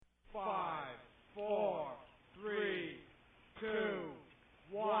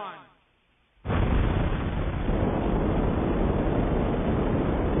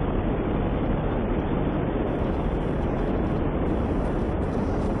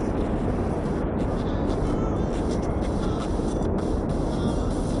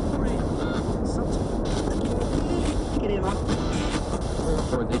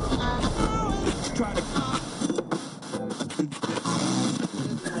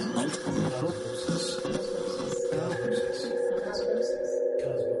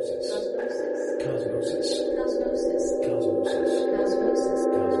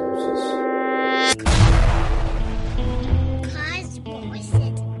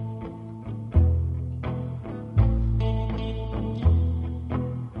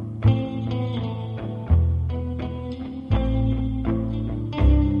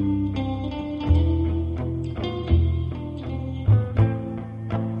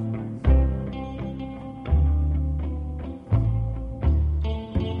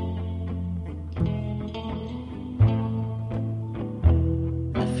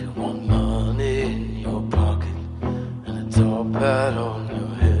on your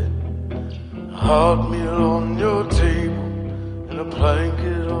head, a hot meal on your table, and a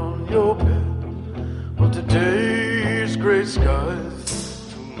blanket on your bed. Well, today's gray skies,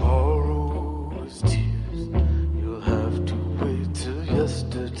 tomorrow is tears. You'll have to wait till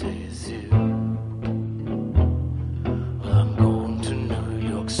yesterday's here. Well, I'm going to New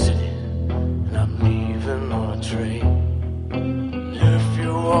York City, and I'm leaving on a train. And if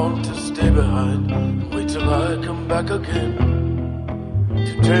you want to stay behind, wait till I come back again.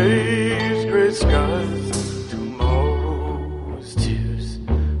 Today's gray skies, tomorrow is tears.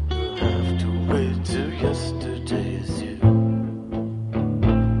 You'll have to wait till yesterday's here.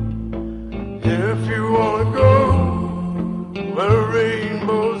 If you wanna go where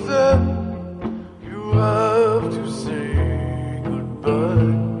rainbows at, you have to say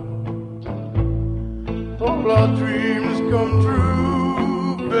goodbye. All our dreams come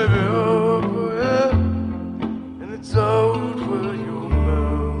true, baby, up ahead, and it's out where your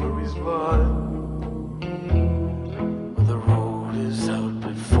memories lie. Well, the road is out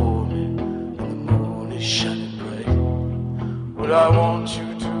before me, and the moon is shining bright. What I want you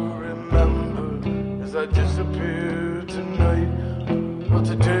to remember as I disappear tonight. Well,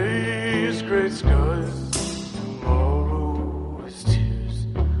 today is gray skies, tomorrow is tears.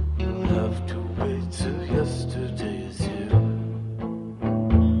 You'll have to wait till yesterday is here.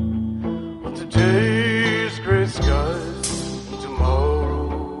 Well, today is gray skies,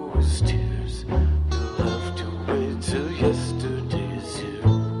 tomorrow is tears. You'll have to wait till yesterday is here.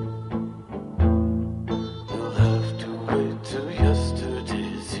 You'll have to wait till yesterday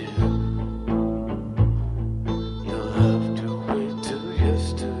is here. You'll have to wait till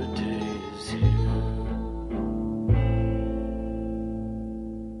yesterday is here.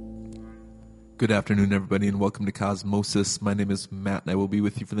 Good afternoon, everybody, and welcome to Cosmosis. My name is Matt, and I will be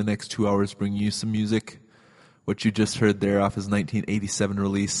with you for the next 2 hours, bringing you some music. What you just heard there off his 1987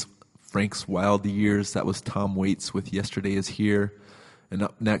 release, Frank's Wild Years, that was Tom Waits with Yesterday Is Here. And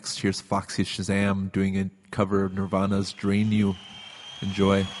up next, here's Foxy Shazam doing a cover of Nirvana's Drain You.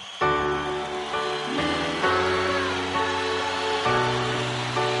 Enjoy.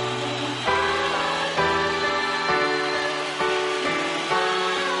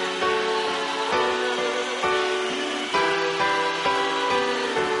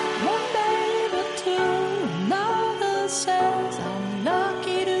 One day or two, another says I'm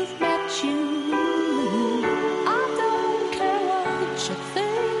lucky to have met you. I don't care what you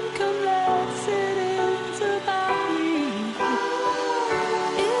think unless it is about me.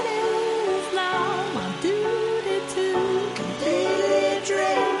 It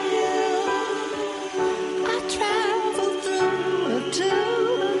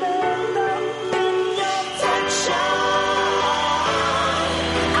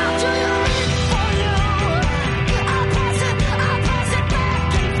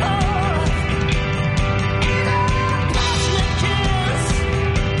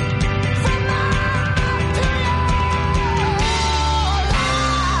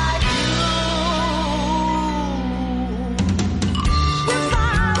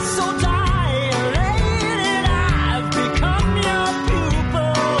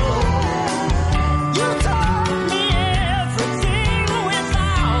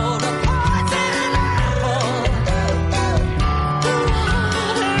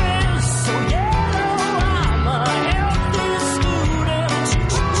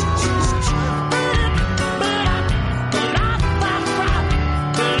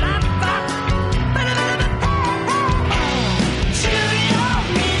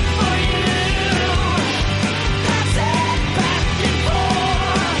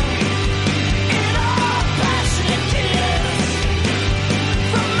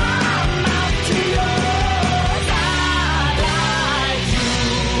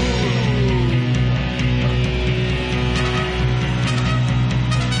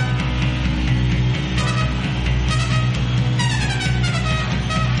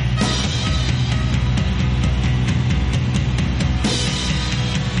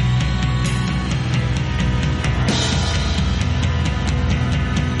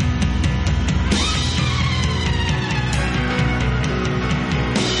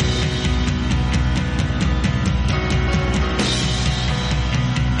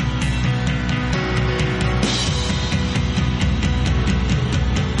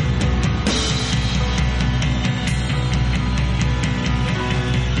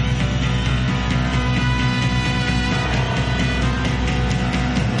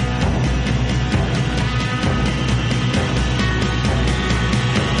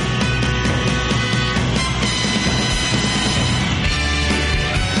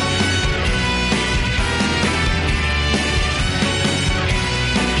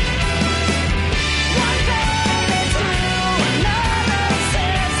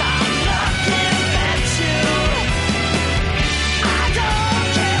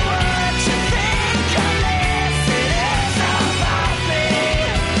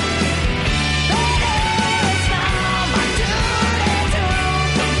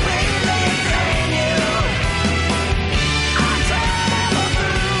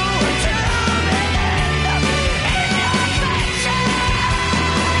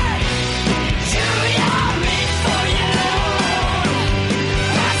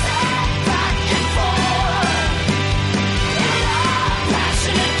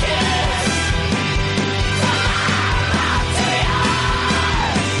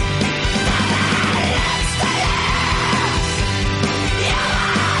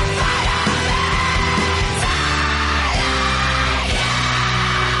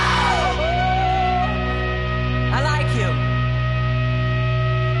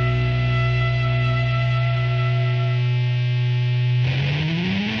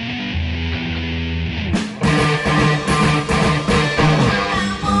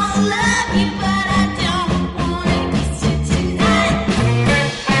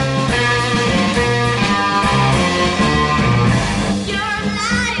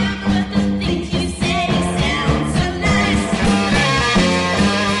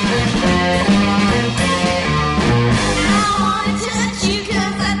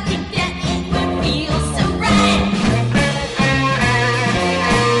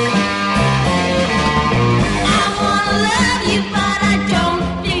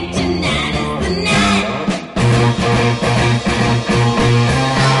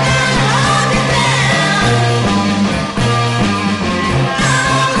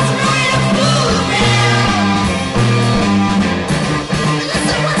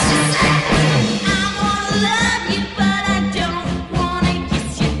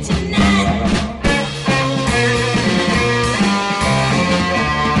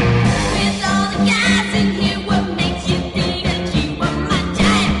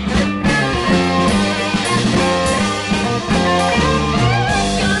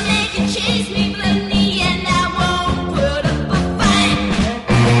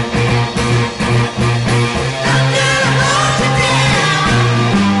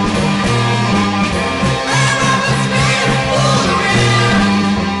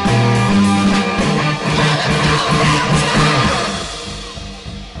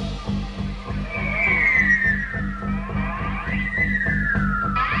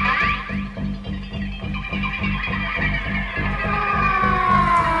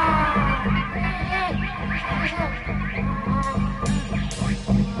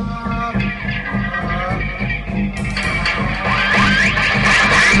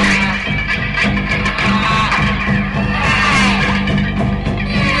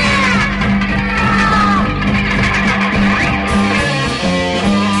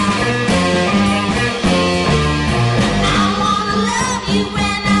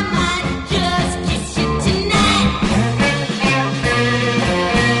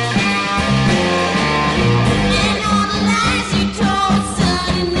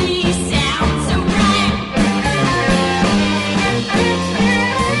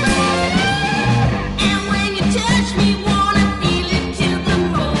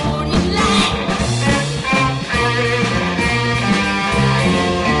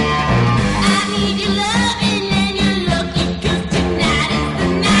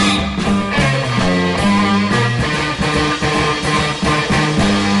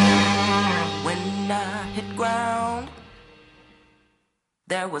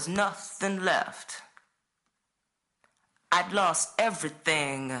there was nothing left. I'd lost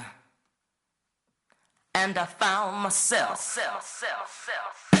everything, and I found myself.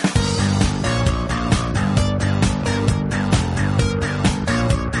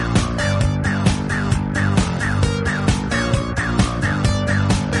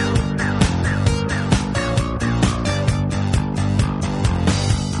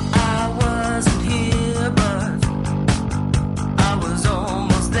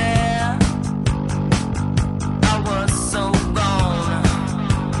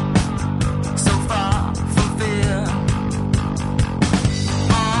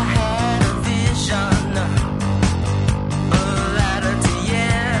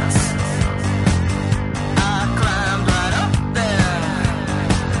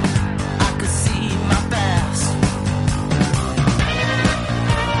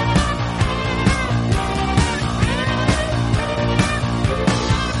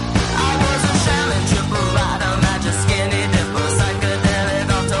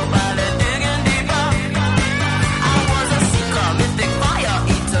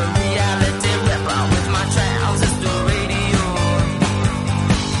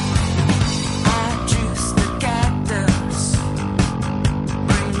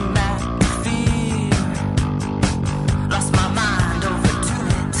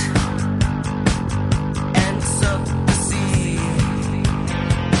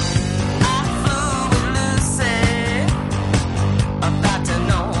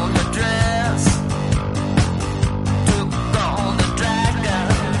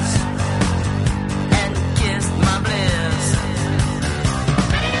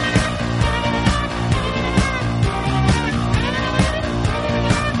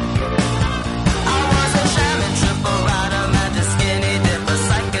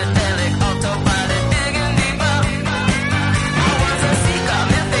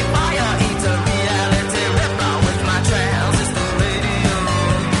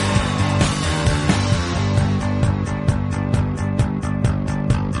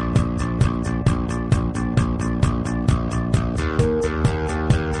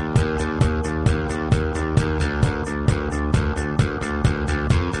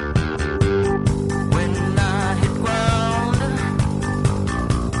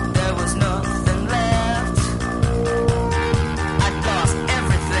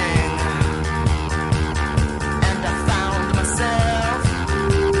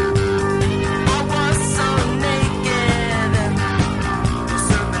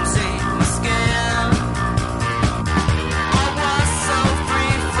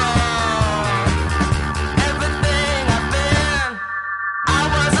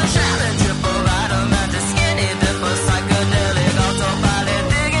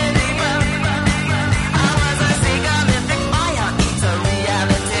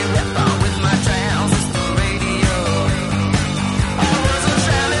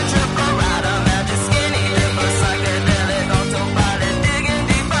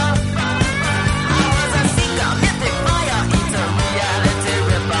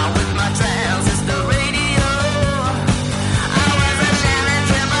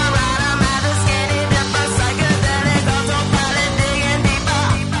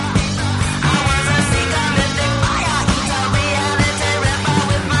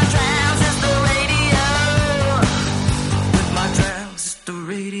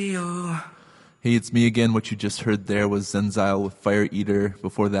 Hey, it's me again. What you just heard there was Zenzile with Fire Eater.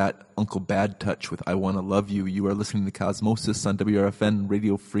 Before that, Uncle Bad Touch with I Wanna Love You. You are listening to Cosmosis on WRFN,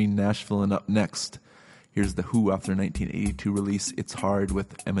 Radio Free Nashville. And up next, here's The Who off their 1982 release, It's Hard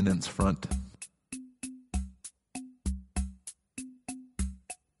with Eminence Front.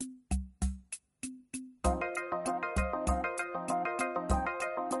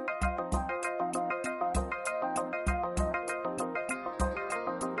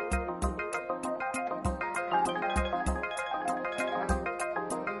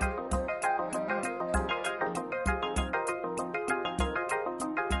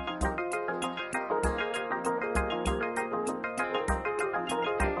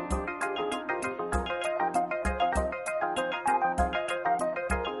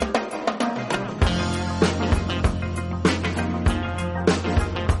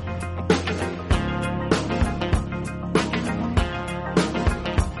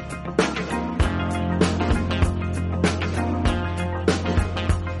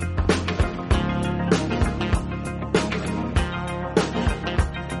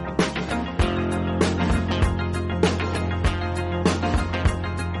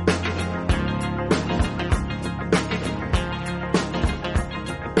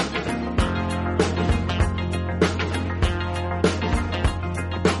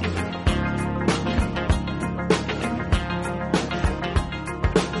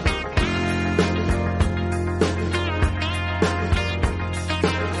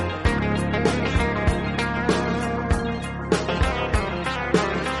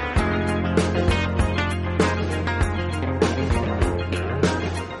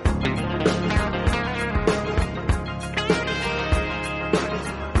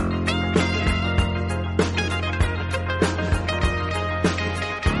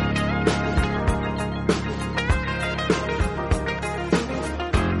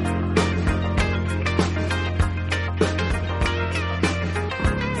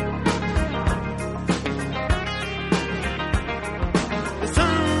 The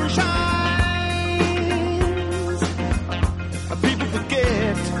sun shines, people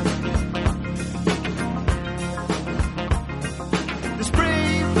forget. The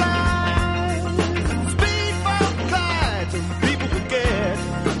spray flies, speedboat glides, and people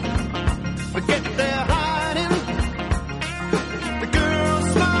forget their hiding. The girls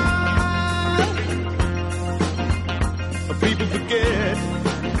smile, people forget.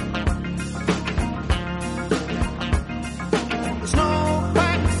 The snow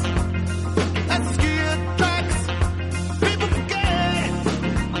packs, that's the skid tracks. People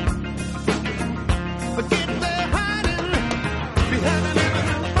forget their hiding behind an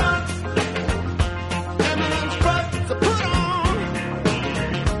eminent front. Eminent front to put on.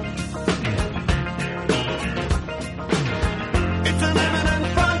 It's an eminent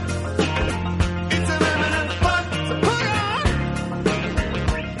front. It's an eminent front to put on.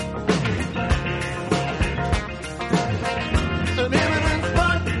 An eminent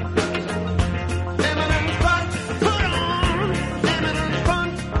front. Eminent front to put on. Eminent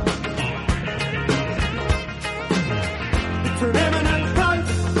front. It's an eminent front.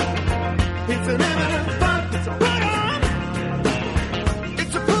 It's an eminent front. It's a put on.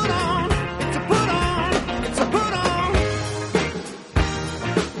 It's a put on. It's a put on. It's a put on.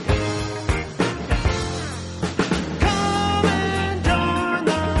 Come and join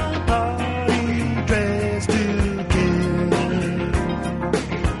the party, dressed to kill.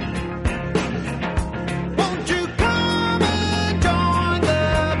 Won't you come and join the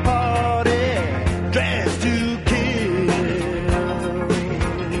party, dressed to kill?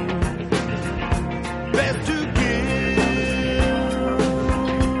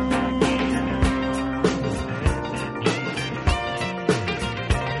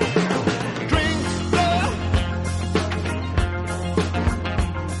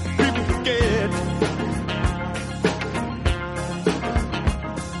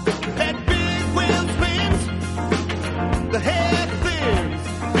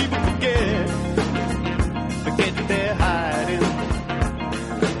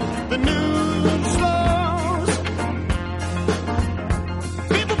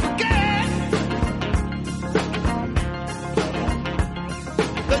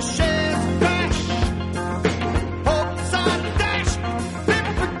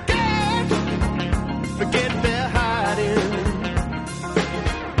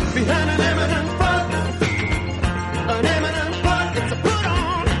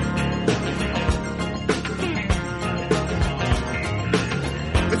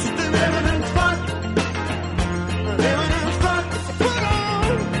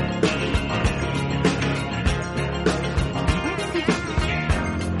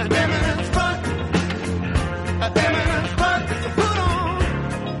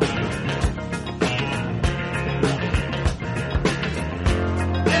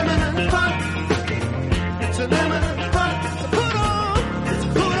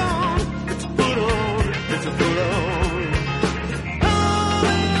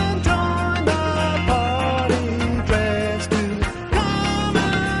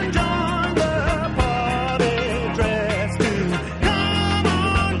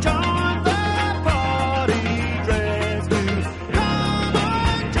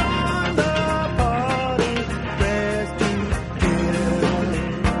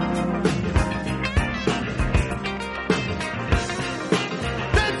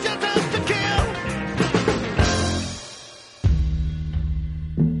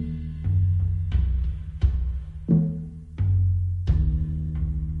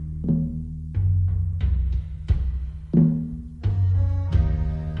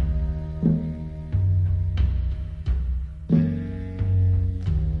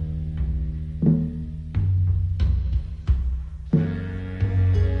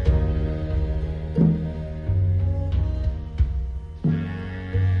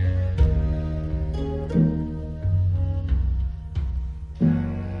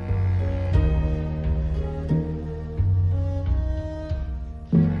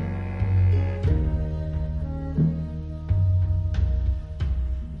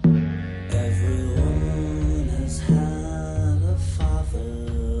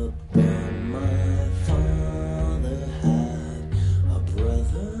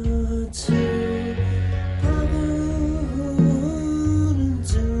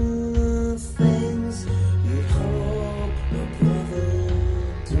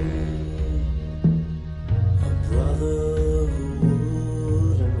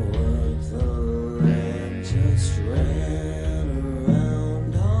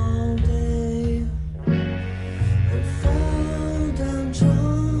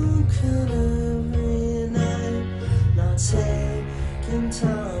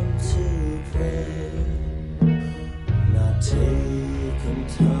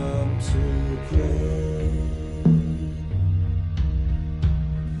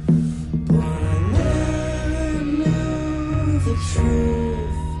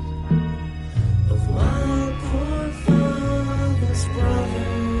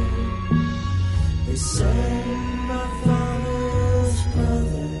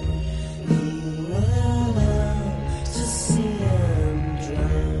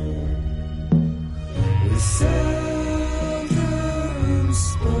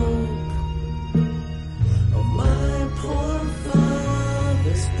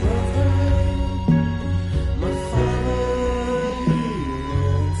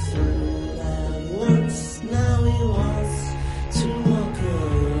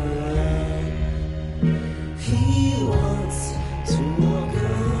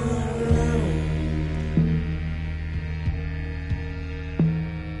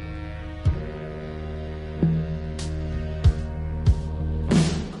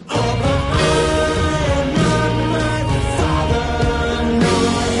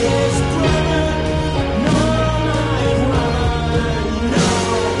 His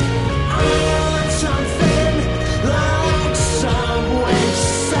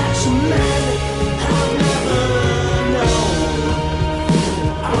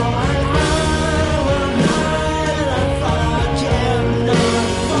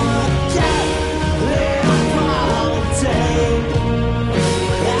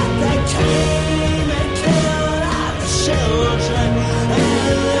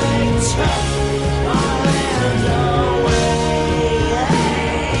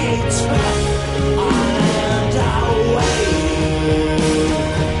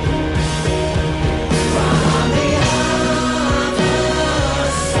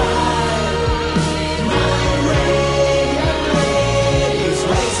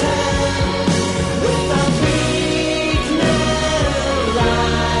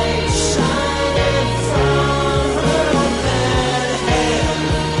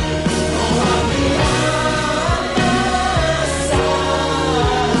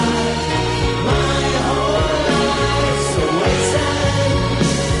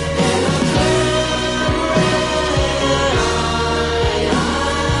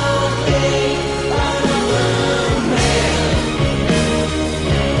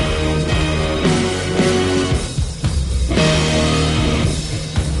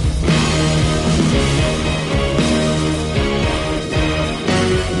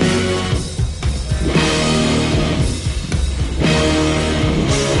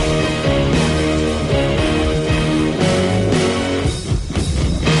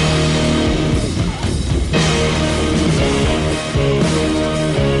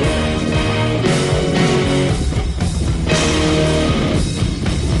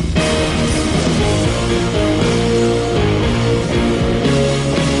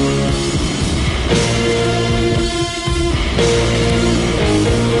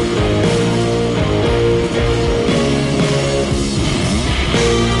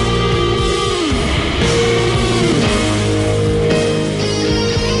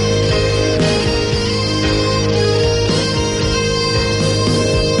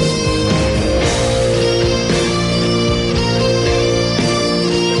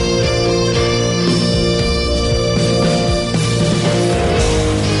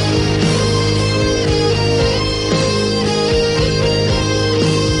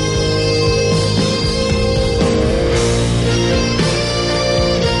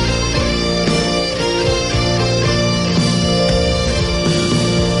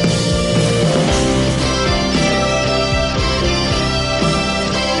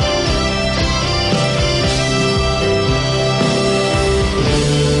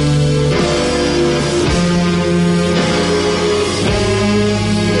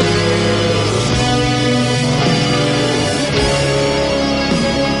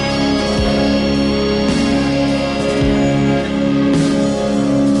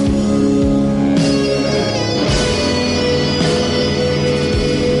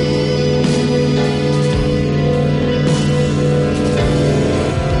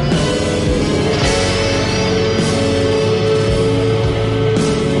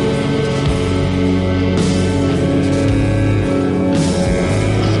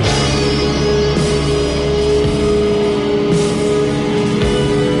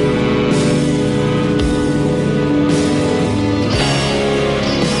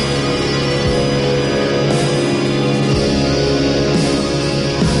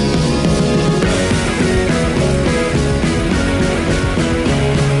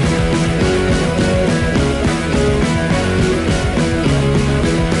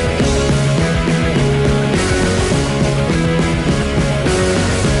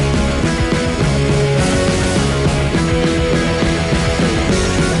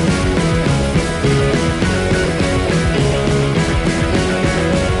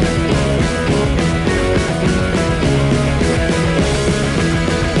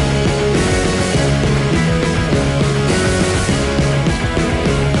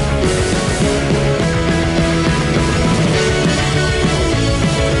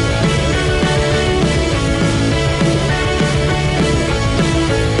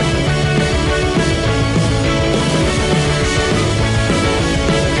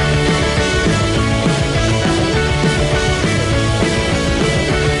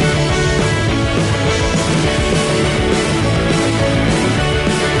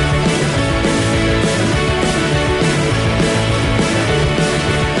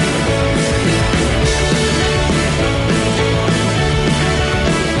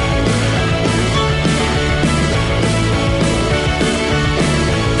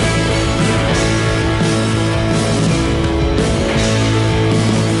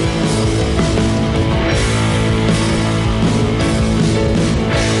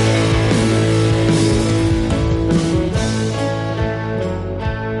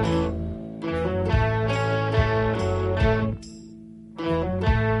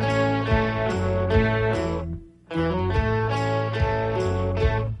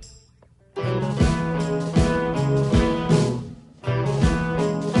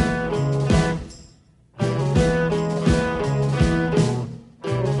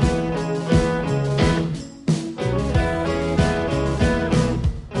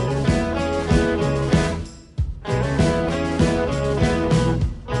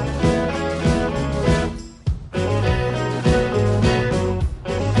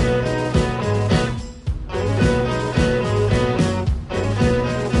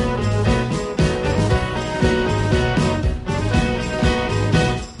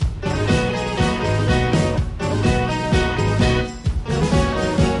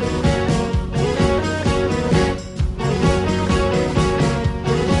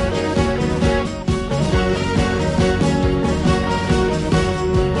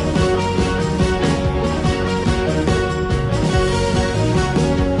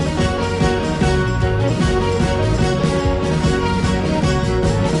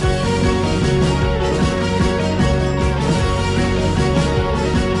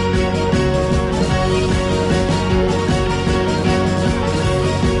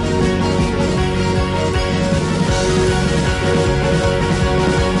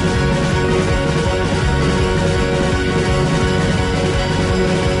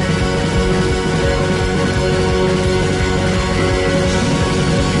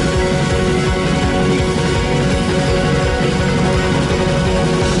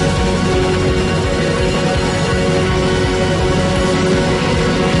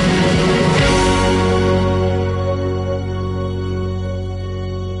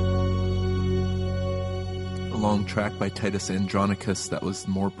long track by Titus Andronicus. That was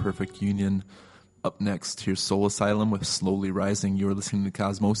More Perfect Union. Up next, here's Soul Asylum with Slowly Rising. You're listening to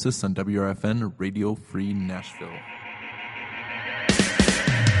Cosmosis on WRFN, Radio Free Nashville.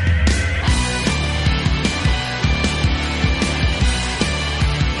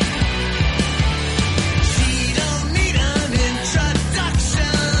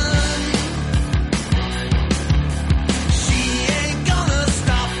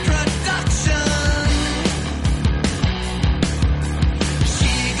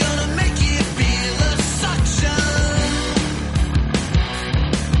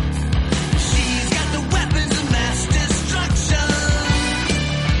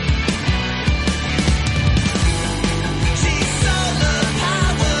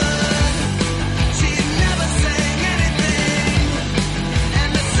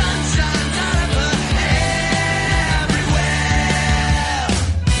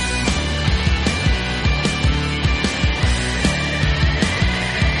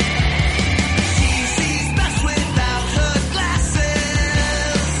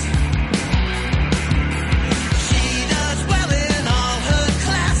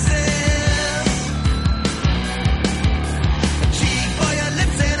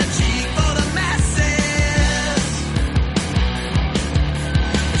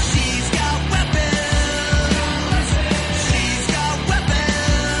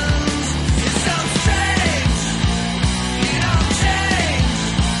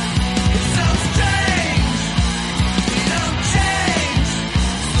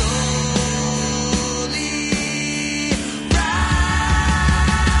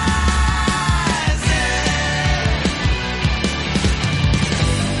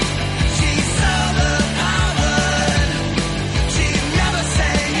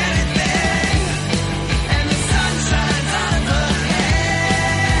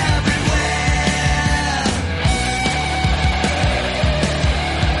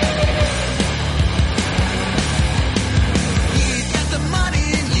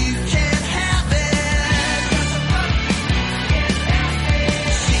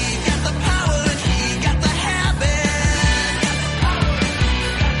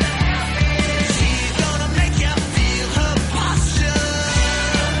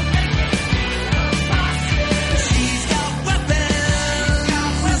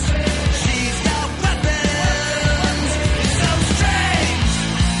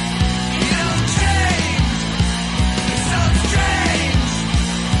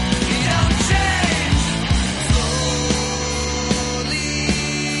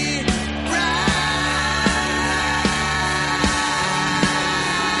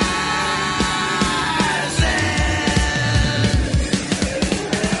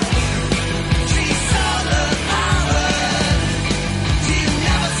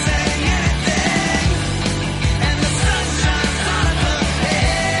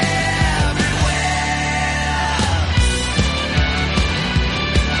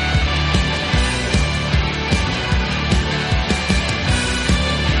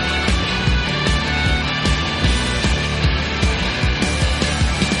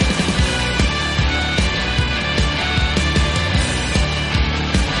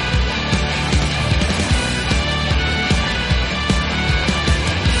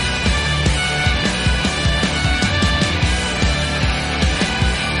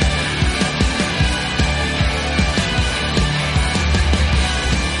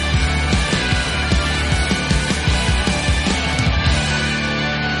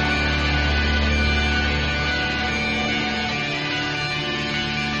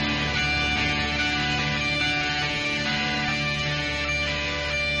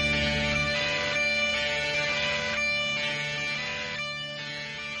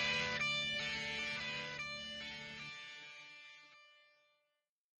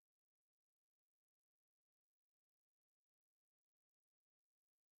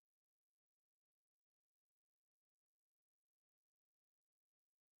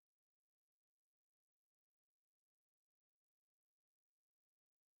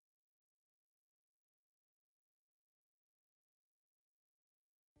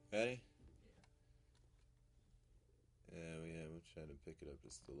 Ready? Yeah, we'll try to pick it up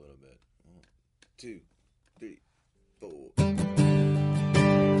just a little bit. 1, 2, 3, 4.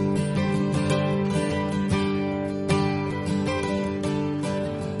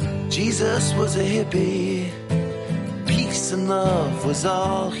 Jesus was a hippie. Peace and love was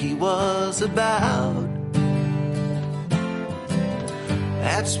all he was about.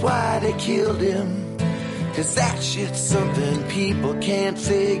 That's why they killed him. 'Cause that shit's something people can't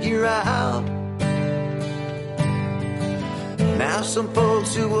figure out. Now some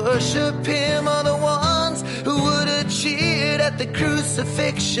folks who worship him are the ones who who would have cheered at the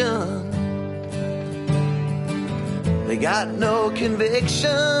crucifixion. They got no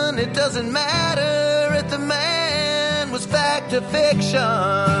conviction. It doesn't matter if the man was fact or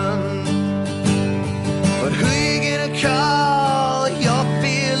fiction. But who you gonna call your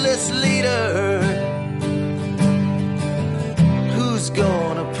fearless leader? Who's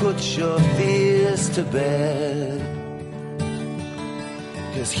gonna put your fears to bed?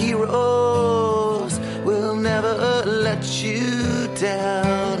 'Cause heroes will never let you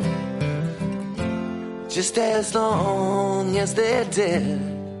down, just as long as they're dead.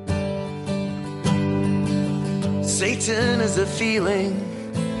 Satan is a feeling,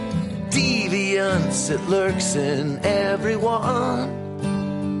 deviance, it lurks in everyone.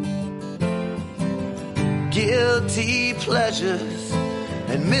 Guilty pleasures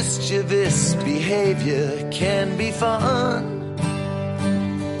and mischievous behavior can be fun,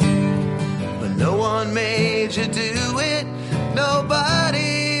 but no one made you do it,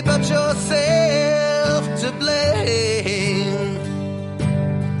 nobody but yourself to blame.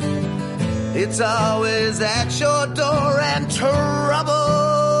 It's always at your door and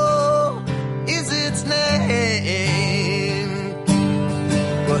trouble is its name.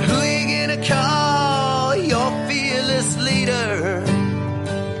 But who you gonna call your fearless leader?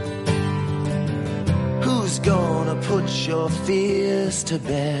 Who's gonna put your fears to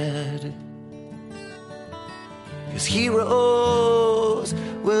bed? 'Cause heroes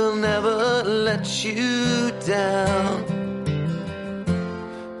will never let you down,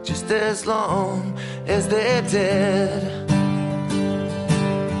 just as long as they're dead.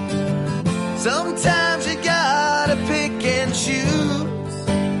 Sometimes you gotta pick and choose.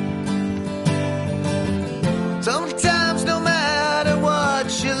 Sometimes no matter what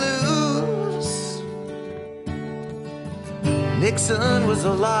you lose. Nixon was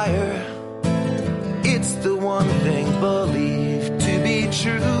a liar. It's the one thing believed to be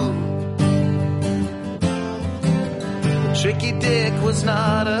true. Tricky Dick was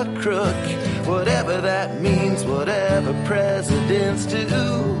not a crook, whatever that means, whatever presidents do.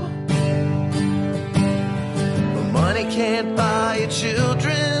 But money can't buy your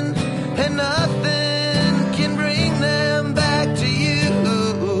children, and nothing can bring them back to you.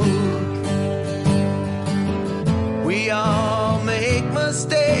 We all make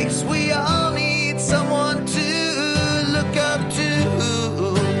mistakes, we all need someone to look up to.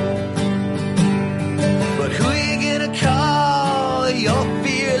 But who you gonna call your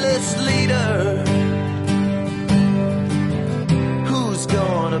fearless leader? Who's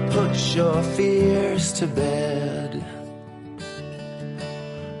gonna put your fears to bed?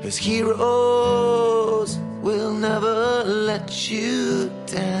 'Cause heroes will never let you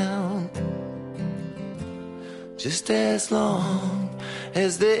down, just as long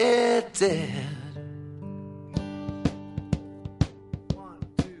as they're dead.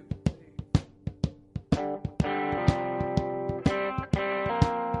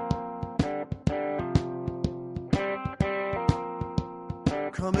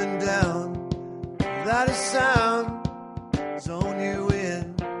 Coming down without a sound, zone you in.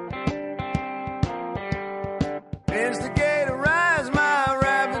 Instigate a rise, my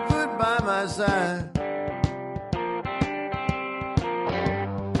rabbit put by my side.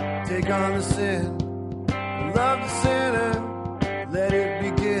 Take on the sin, love the sinner, let it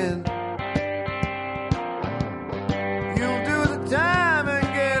begin. You'll do the time and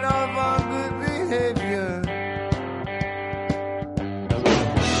get off on good behavior.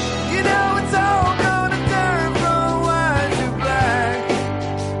 You know it's all gonna turn from white to black.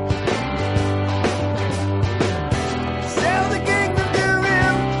 Sell the kingdom to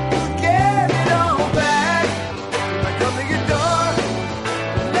him, get it all back. I come to your door,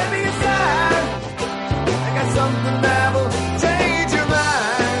 let me inside. I got something that will change your mind.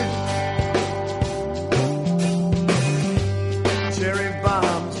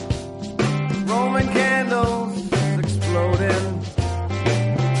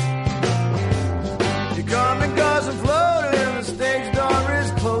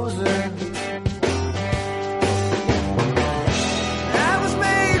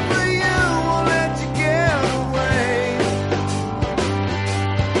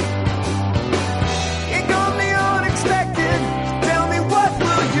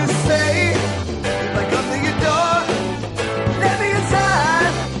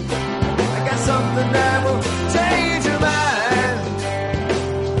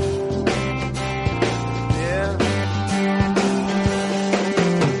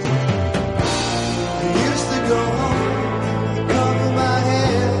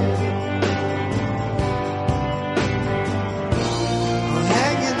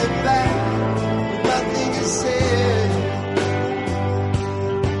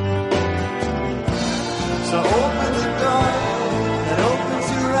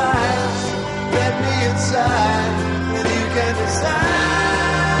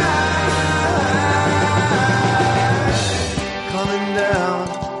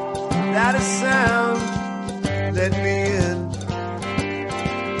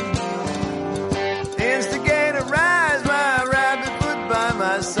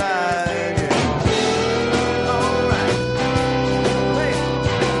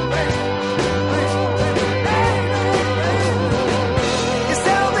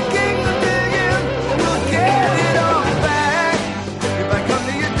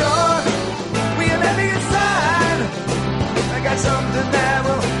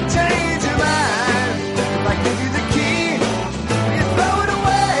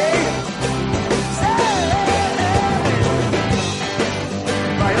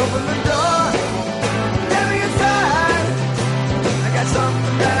 open the door. Never get tired. I got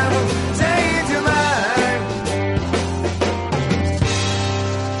something that will change your mind.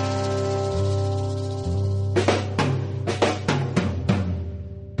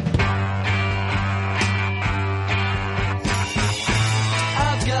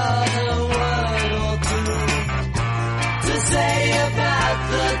 I've got a word or two to say about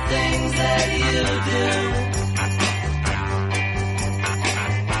the things that you do.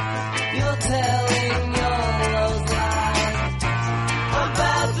 You're telling all those lies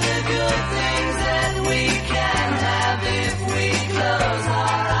about the good things that we can have if we close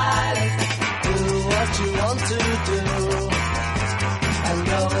our eyes. Do what you want to do and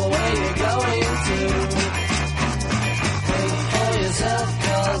go where you're going to. Think for yourself,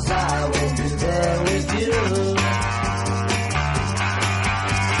 'cause I will be there with you.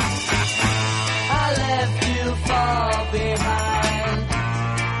 I left you far behind,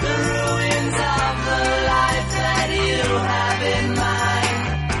 the ruins of the life that you have in mind.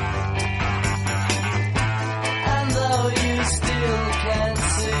 And though you still can't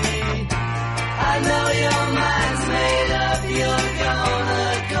see, I know your mind's made up, you're gonna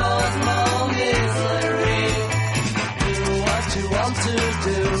cause more misery. Do what you want to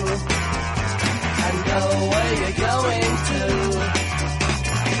do and go where you're going to.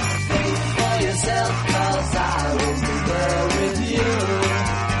 Think for yourself, 'cause I will be there with you.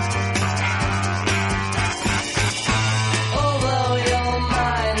 Although your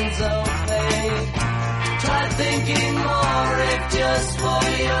mind's opaque, try thinking more if just for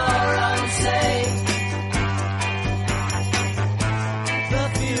your own sake. The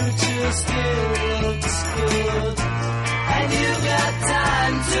future still looks good, and you got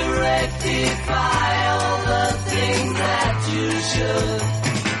time to rectify all the things that you should.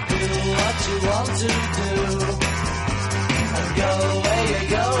 Do what you want to do and go where you're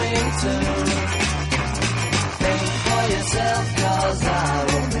going to. Think for yourself, 'cause I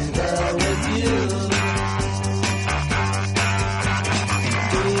will be there with you.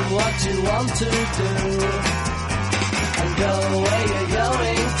 Do what you want to do and go where you're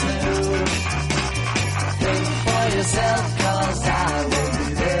going to. Think for yourself, 'cause I will be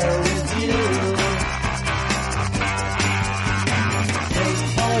there with you. Think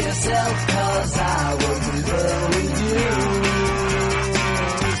for yourself, 'cause I will be there with you.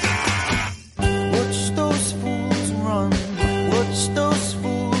 Watch those fools run, watch those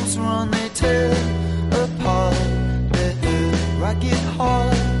fools run. They tear apart their ragged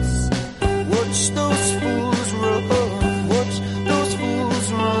hearts. Watch those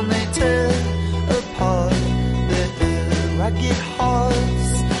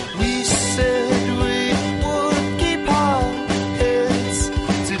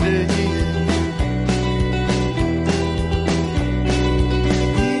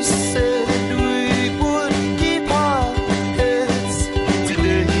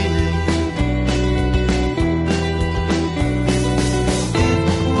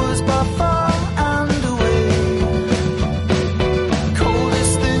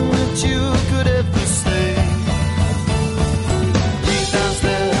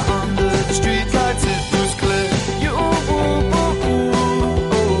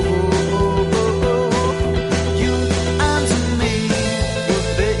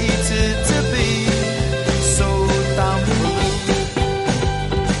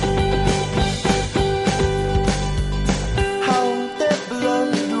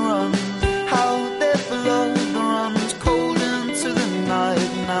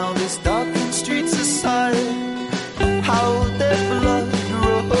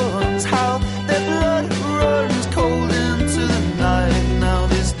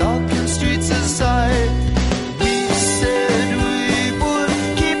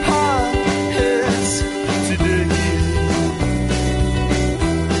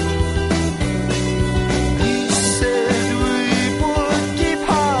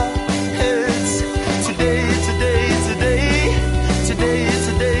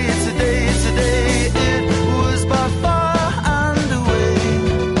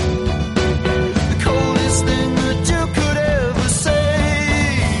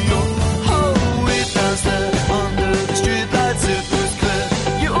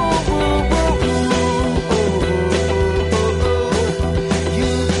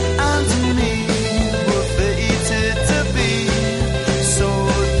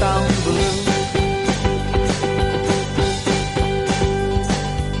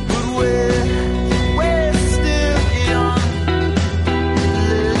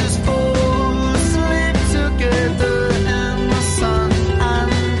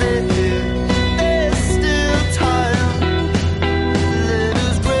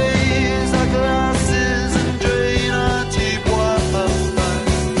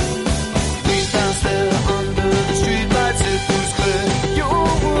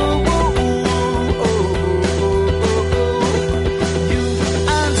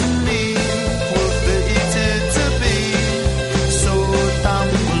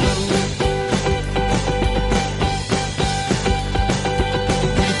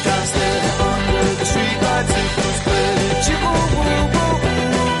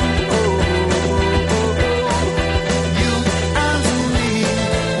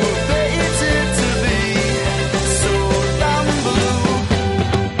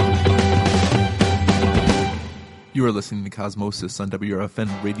You are listening to Cosmosis on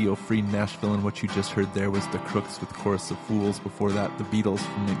WRFN Radio Free Nashville, and what you just heard there was The Crooks with Chorus of Fools. Before that, the Beatles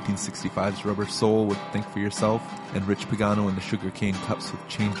from 1965's Rubber Soul with Think For Yourself, and Rich Pagano and the Sugarcane Cups with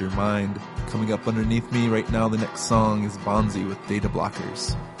Change Your Mind. Coming up underneath me right now, the next song is Bonzi with Data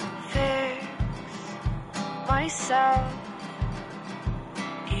Blockers. Fix myself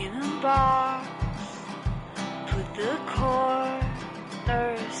in a box, put the corners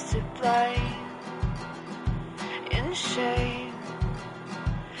to blame. In shame,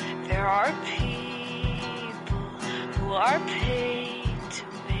 there are people who are paid to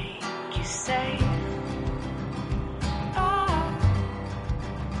make you safe. Oh,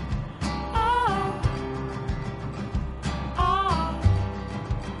 oh, oh,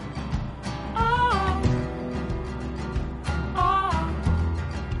 oh, oh.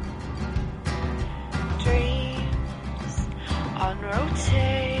 Dreams on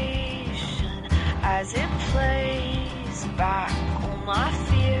rotation as it plays back all my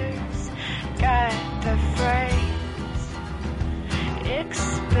fears, get the phrase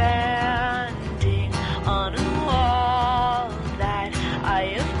expanding on a wall that I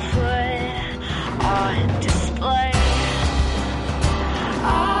have put on display.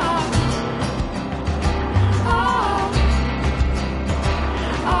 Oh, oh,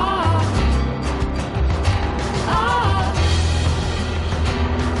 oh, oh,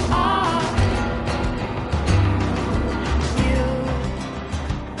 oh.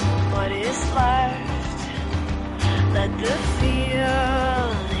 What is left? Let the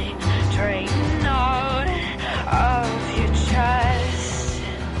feeling drain out of your chest.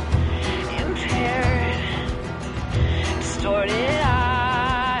 Impaired, distorted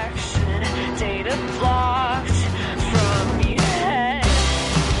action, data blocked from your head.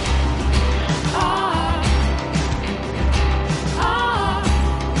 Oh, oh,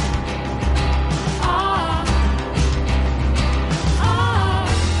 oh,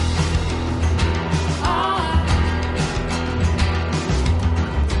 oh.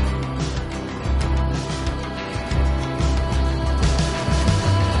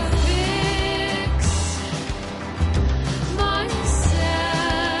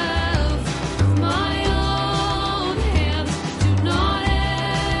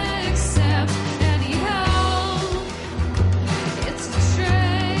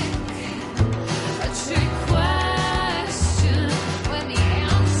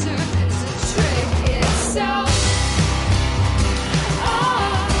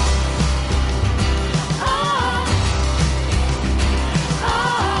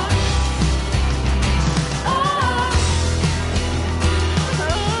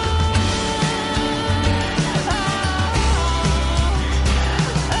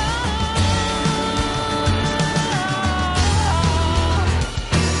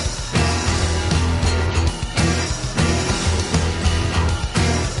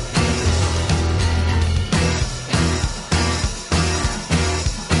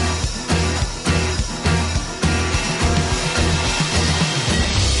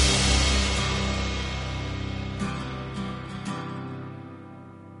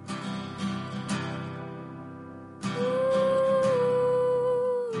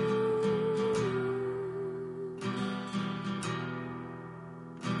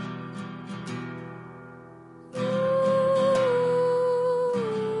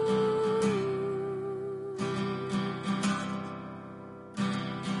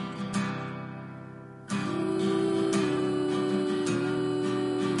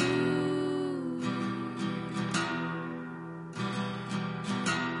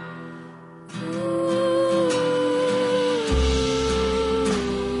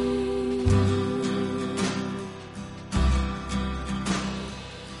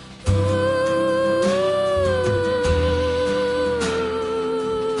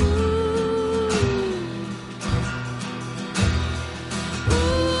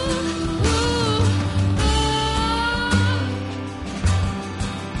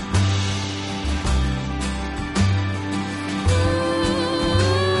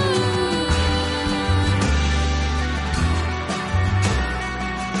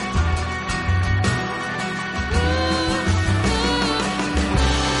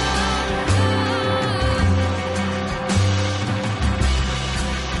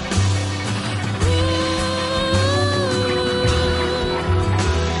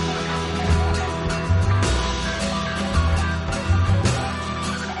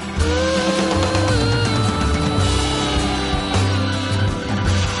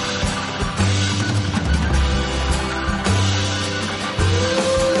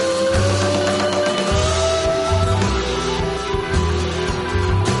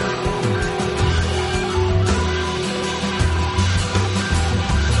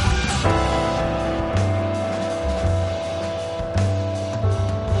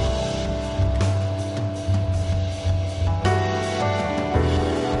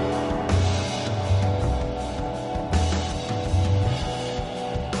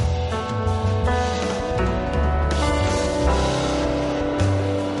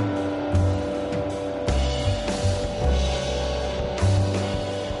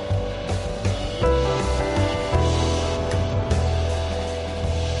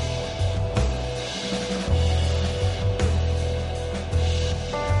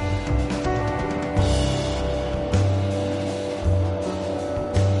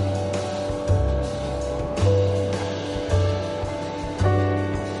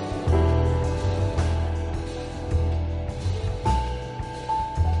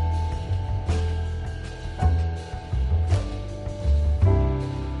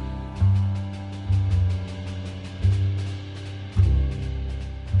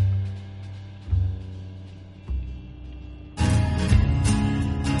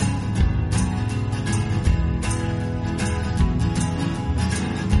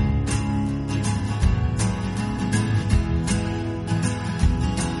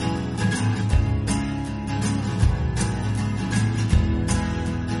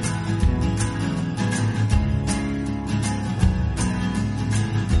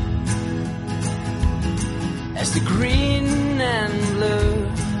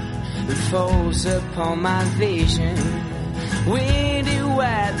 falls upon my vision. Windy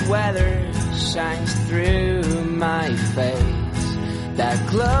wet weather shines through my face. That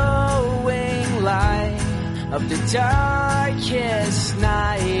glowing light of the darkest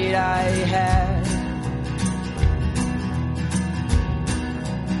night I had.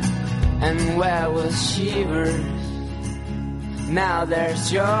 And where was shivers? Now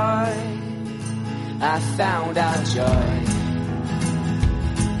there's joy. I found out joy.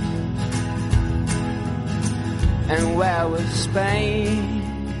 And where was pain?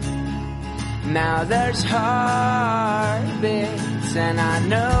 Now there's heartbeats. And I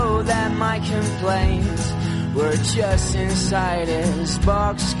know that my complaints were just inside his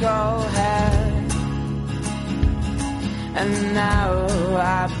boxcar head. And now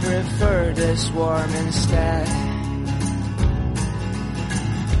I prefer this warm instead.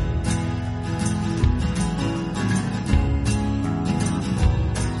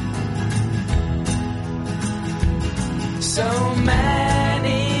 So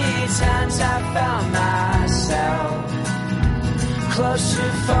many times I found myself close to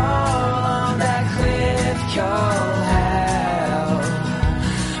fall on that cliff called hell.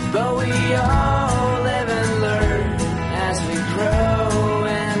 But we all live and learn as we grow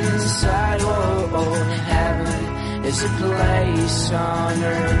inside. Oh, heaven is a place on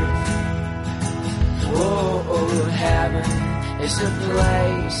earth. Oh, heaven is a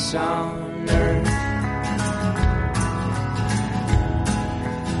place on earth.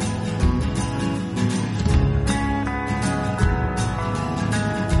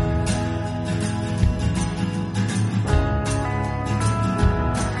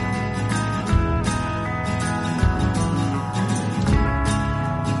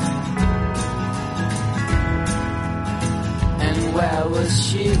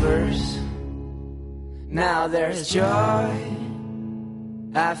 Shivers. Now there's joy.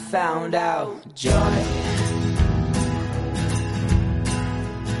 I found out joy.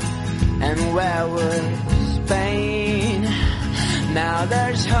 And where was pain? Now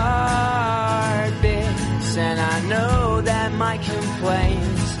there's heartbeats. And I know that my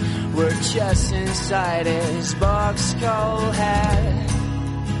complaints were just inside his boxcar head.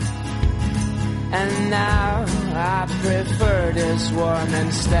 And now I prefer this warm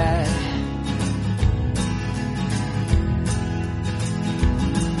instead.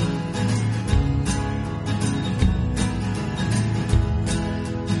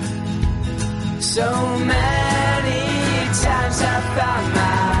 So many times I found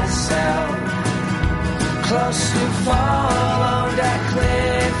myself close to fall on that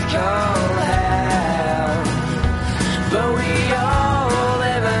cliff called hell. But we all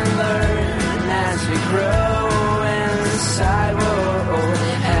live and learn as we grow inside. Whoa,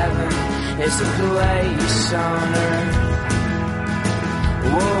 heaven is a place on earth.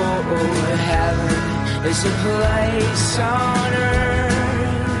 Whoa, heaven is a place on earth.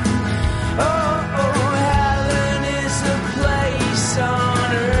 Oh, heaven is a place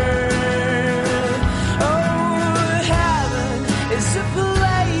on earth. Oh, heaven is a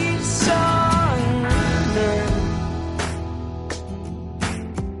place on earth.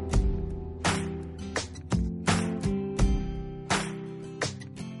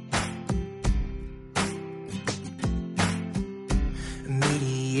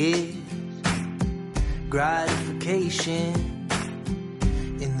 Immediate gratification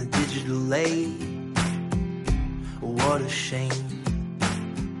in the digital age. What a shame.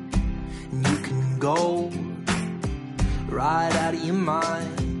 And you can go right out of your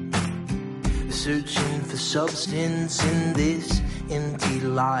mind, searching for substance in this empty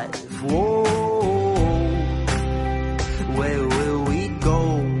life. Whoa, where will we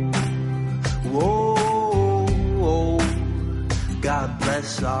go? Whoa, God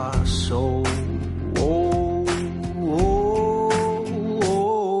bless our soul.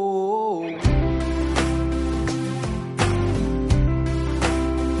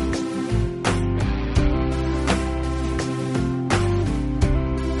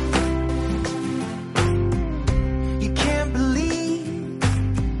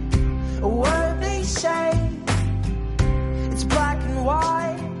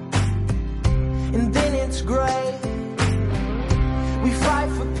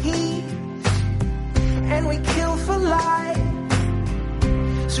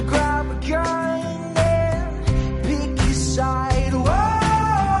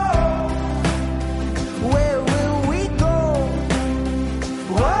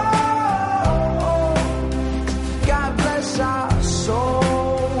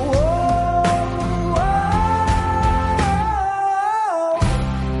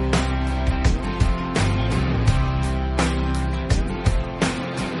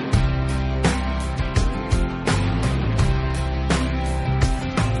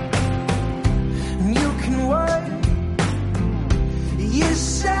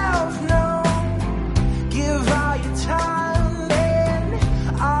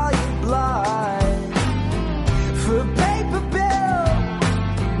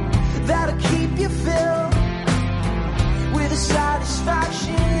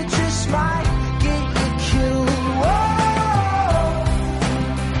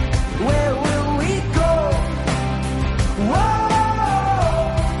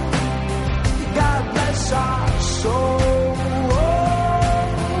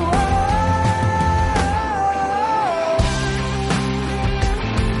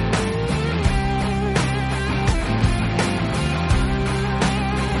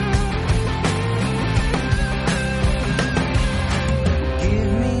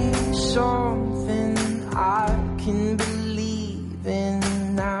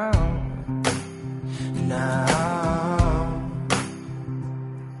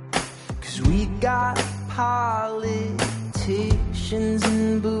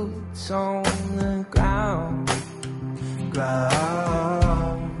 on the ground.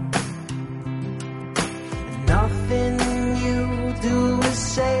 Nothing you do or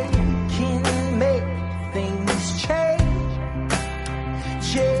say can make things change.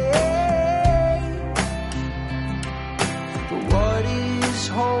 But what is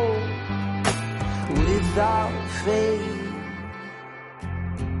hope without faith?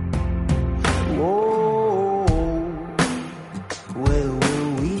 Whoa, where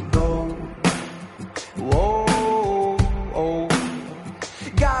will we go? Whoa,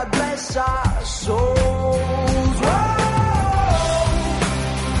 God bless our souls.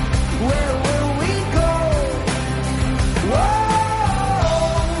 Where will we go? Whoa,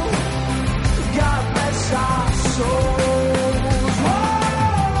 God bless our souls. Whoa,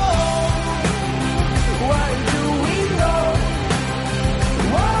 what do we know?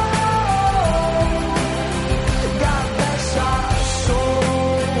 Whoa, God bless our souls.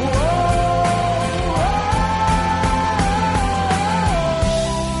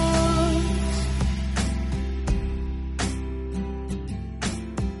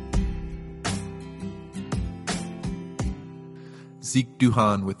 Zeke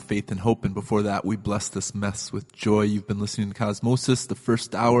Duhan with Faith and Hope, and before that, We Bless This Mess with Joy. You've been listening to Cosmosis. The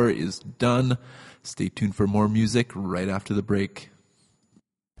first hour is done. Stay tuned for more music right after the break.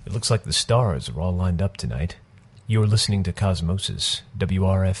 It looks like the stars are all lined up tonight. You're listening to Cosmosis,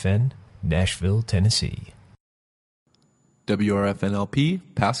 WRFN, Nashville, Tennessee. WRFN-LP,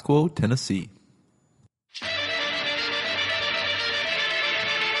 Pasquo, Tennessee.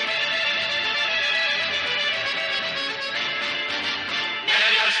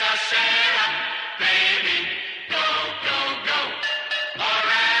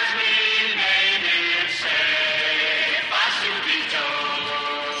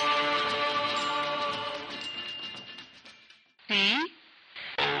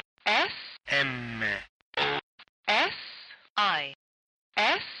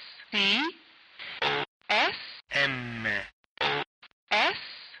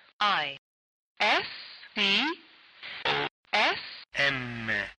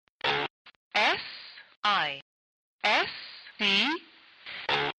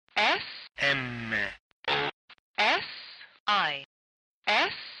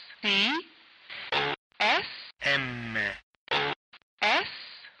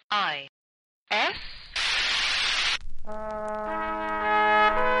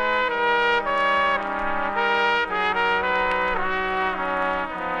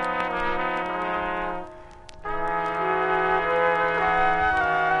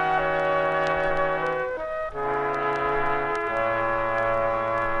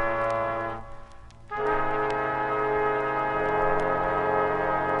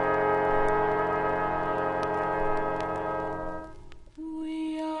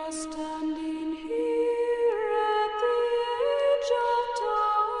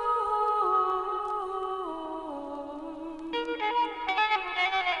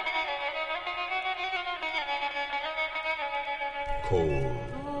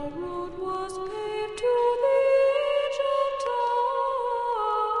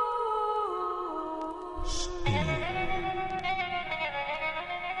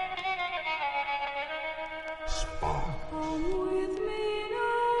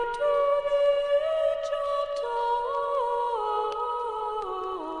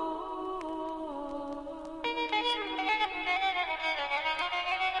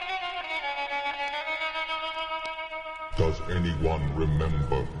 Does anyone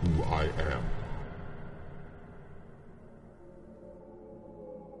remember who I am?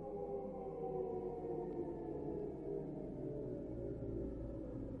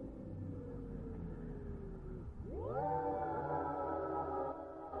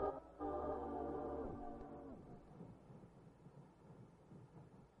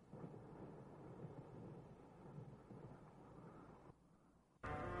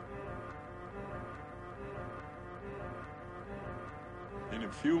 In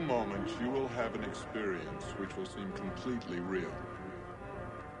a few moments, you will have an experience which will seem completely real.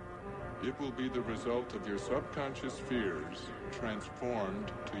 It will be the result of your subconscious fears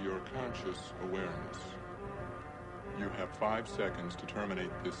transformed to your conscious awareness. You have 5 seconds to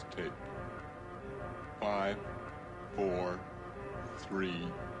terminate this tape. 5, 4, 3,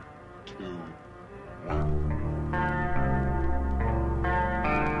 2, 1.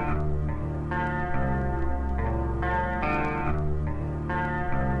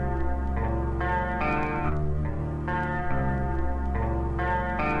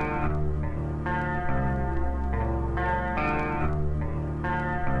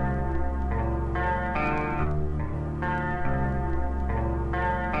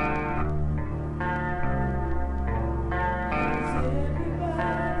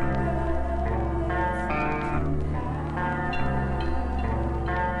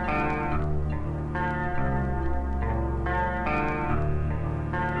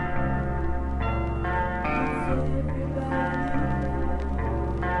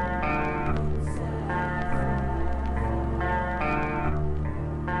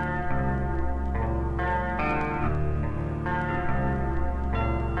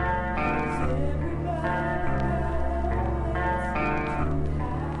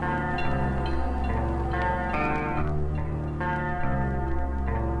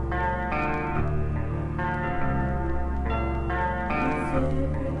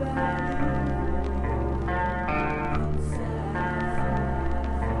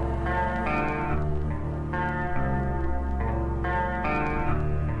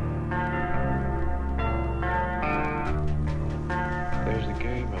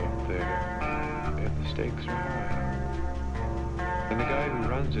 who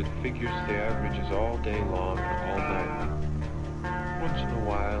runs it figures the average is all day long and all night. Once in a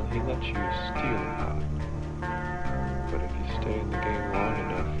while, he lets you steal a pot. But if you stay in the game long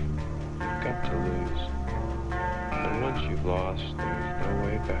enough, you've got to lose. And once you've lost, there's no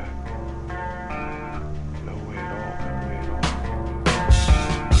way back. No way at all, no way at all.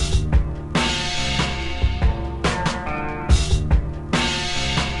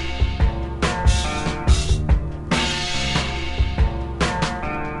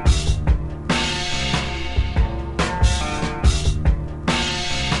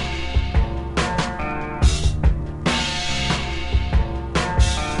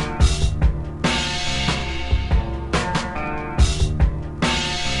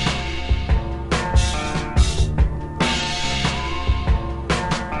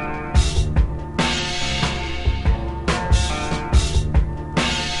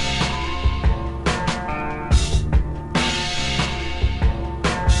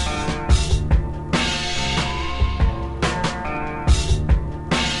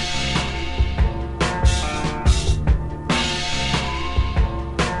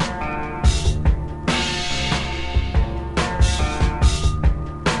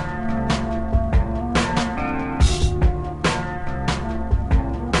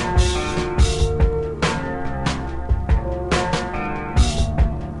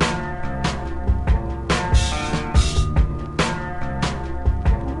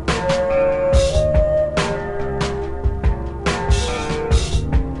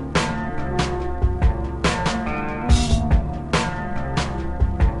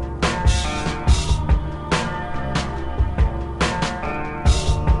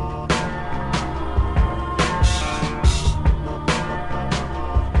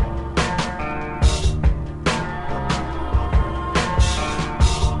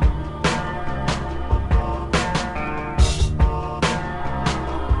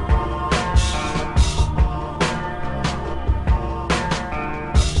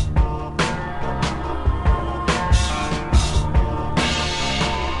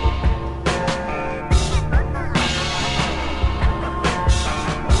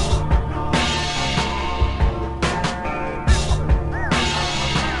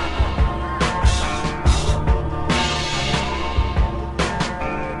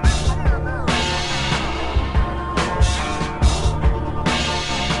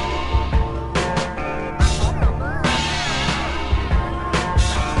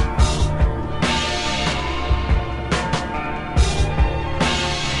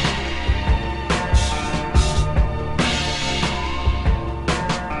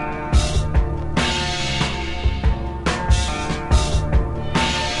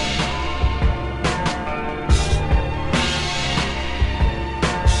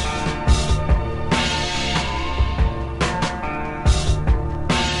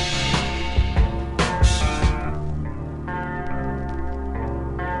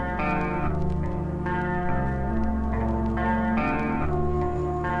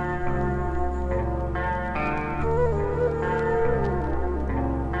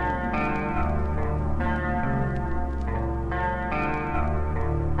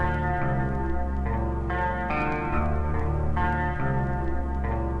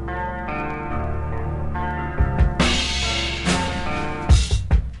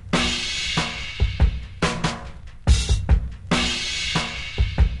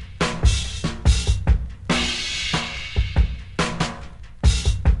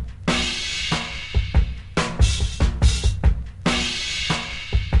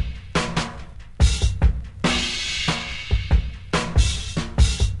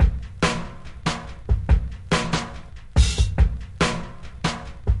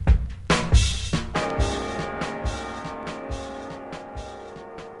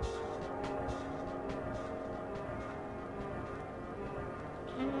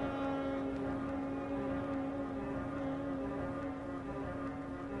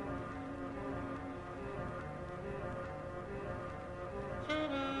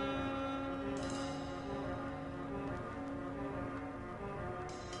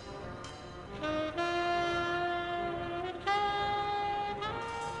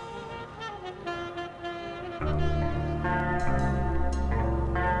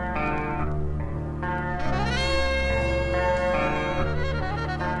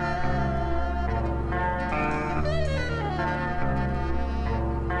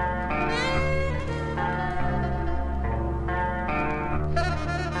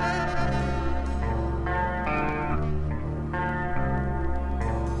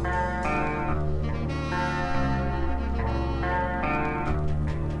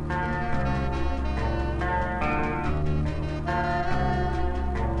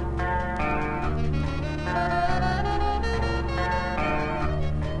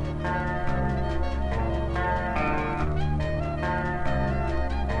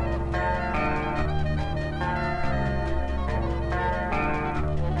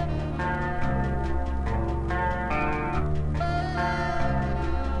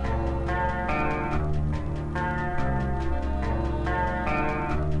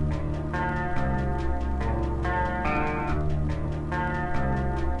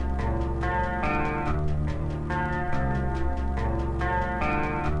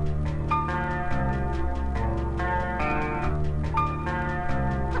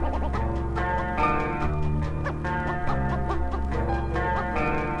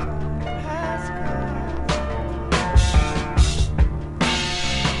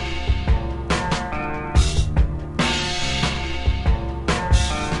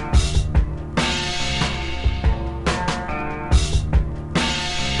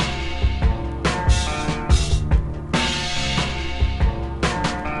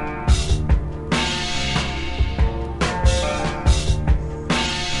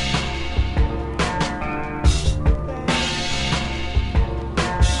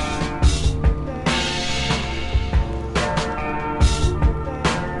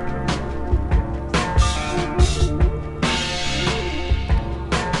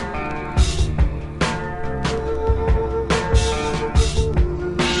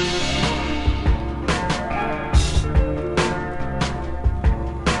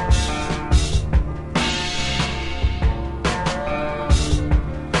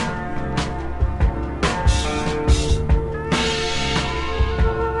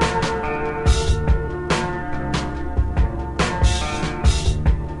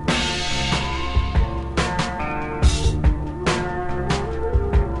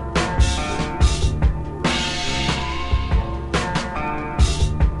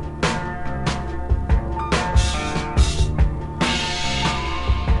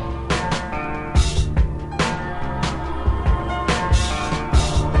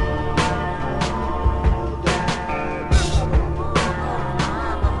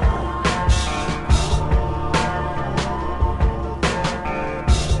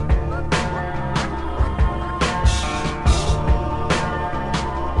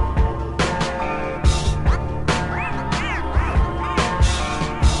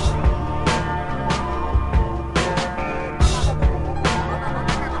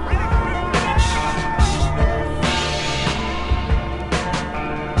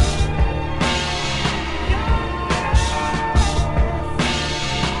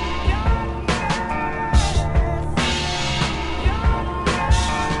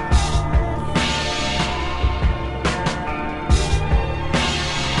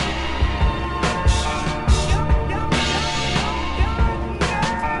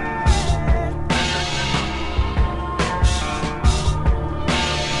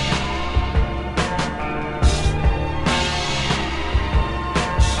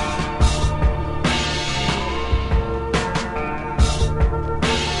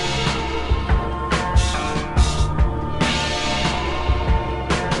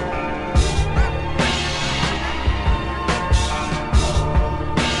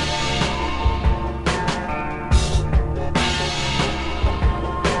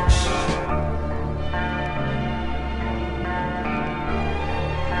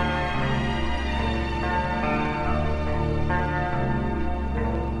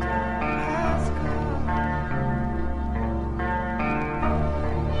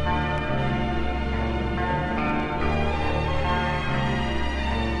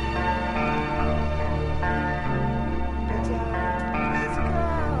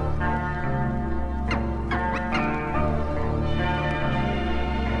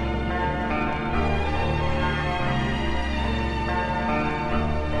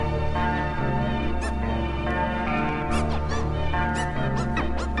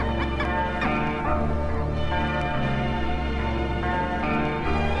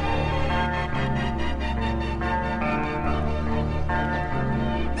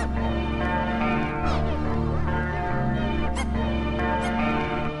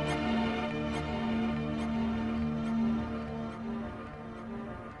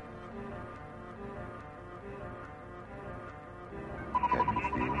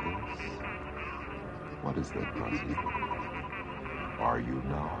 is that Fuzzy? Are you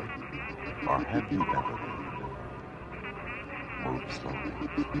now? Or have you ever been? Move slowly.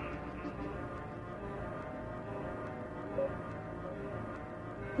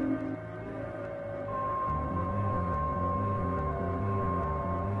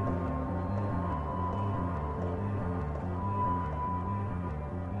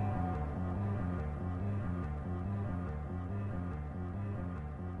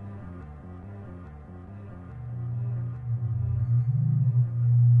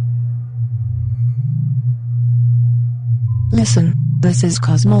 Listen, this is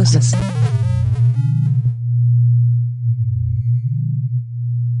Cosmosis.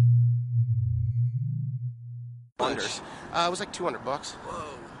 Wonders. It was like $200. Whoa.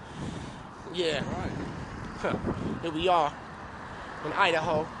 Yeah. Huh. Here we are in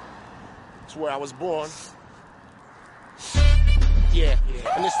Idaho. It's where I was born. Yeah.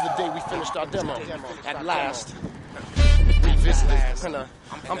 And this is the day we finished our demo. At last. Revisited.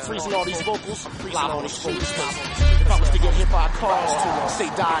 I'm freezing all these vocals. Loud on these vocals. If I was to get hit by a car, say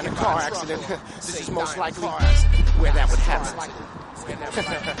die in a car accident, this is most likely where that would happen.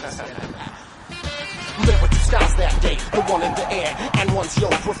 There were two styles that day, the one in the air and one's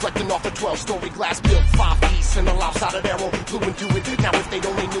yoke, reflecting off a 12-story glass built 5 east and the louse out of arrow blew into it. Now if they'd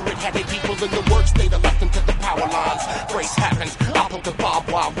only knew it, had they people in the works, they'd have left them to the power lines. Grace happens, I'll poke the barbed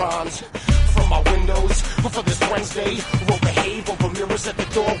wire rhymes from my windows for this Wednesday. Wrote behave over mirrors at the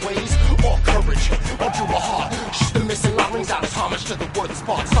doorways. Or courage, or do a heart. The missing line rings out as homage to the worthless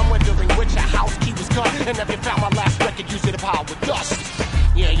part. Somewhere during which a house key was cut, and if you found my last record, use it to power with dust.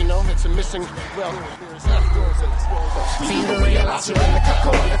 Yeah, you know, it's a missing, well, for you to realize you're in the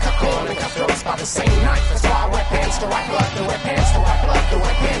cuckold, and cutthroats by the same knife. That's why I wear pants to wipe blood, to wear pants to wipe blood, to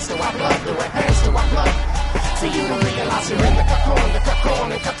wear pants to wipe blood, to wear pants to wipe blood. For you to realize you're in the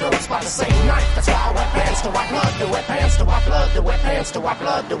cuckold, and cutthroats by the same knife. That's why I wear pants to wipe blood, to wear pants to wipe blood, to wear pants to wipe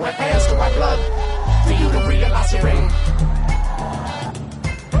blood, to wear pants to wipe blood. For you to realize you're in.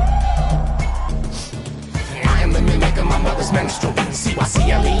 I am the mimic of my mother's menstrual.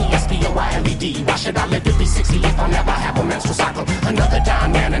 CYCLE, why should I live to be 60 if I never have a menstrual cycle? Another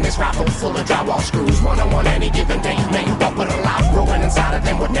dying man in this rifle full of drywall screws. One on one any given day. May you walk with a life growing inside of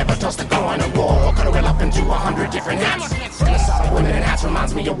them would never toss the coin of war. Or could have well up into 100 different hats. And a side of women and hats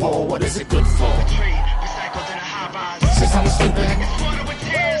reminds me of war. What is it good for? Since I'm stupid.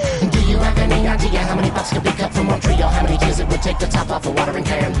 Do you have any idea how many bucks could be cut from one tree? Or how many years it would take to top off a watering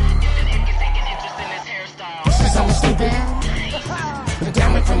can? Since I'm stupid.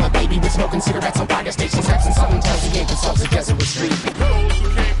 Down went from a baby with smoking cigarettes on fire station steps, and something tells the ancient souls of Jesuit Street. Those who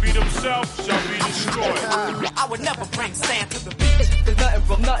can't beat themselves shall be destroyed. I would never bring sand to the beach. There's nothing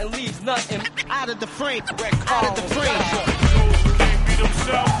from nothing leaves nothing out of the frame. Out of the frame. Those who can't beat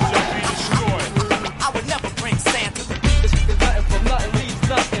themselves shall be destroyed. I would never bring sand to the beach. There's nothing from nothing leaves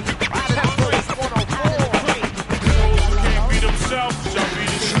nothing out of the frame. Those who can't beat themselves shall be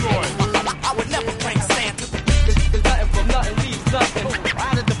destroyed. I would never bring sand to the beach. There's nothing from nothing leaves nothing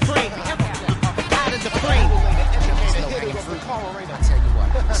out of the frame. Out of the frame.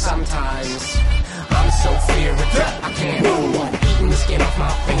 Sometimes I'm so fear of death, I can't move. Eating the skin off my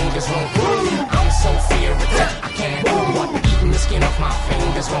fingers won't move. I'm so fear of death, I can't move. Eating the skin off my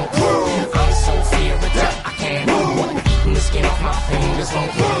fingers won't move. I'm so fear of death, I can't move. Eating the skin off my fingers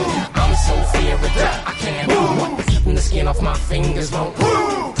won't move. I'm so fear of death, I can't move. Eating the skin off my fingers won't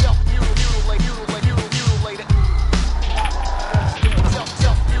move.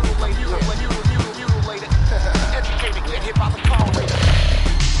 Educated, get hit by the car later.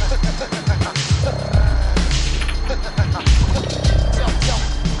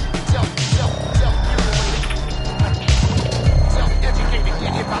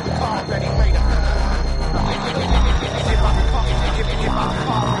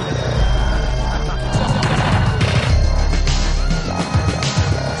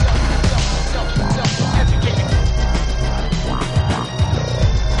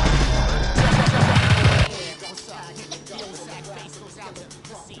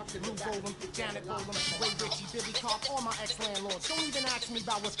 Janet Bolam, Ray Ritchie, Billy Cobb, all my ex-landlords. Don't even ask me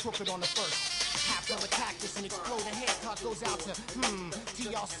about what's crooked on the first. Half of a cactus and explode a haircut goes out to,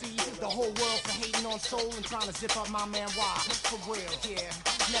 TRC, the whole world for hating on soul and trying to zip up my man Y. For real, yeah.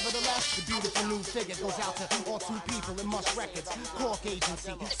 Nevertheless, the beautiful new figure goes out to all two people in Musk Records, Cork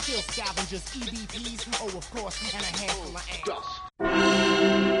Agency, Still Scavengers, EVPs, oh of course, and a handful of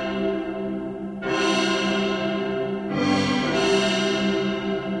ants.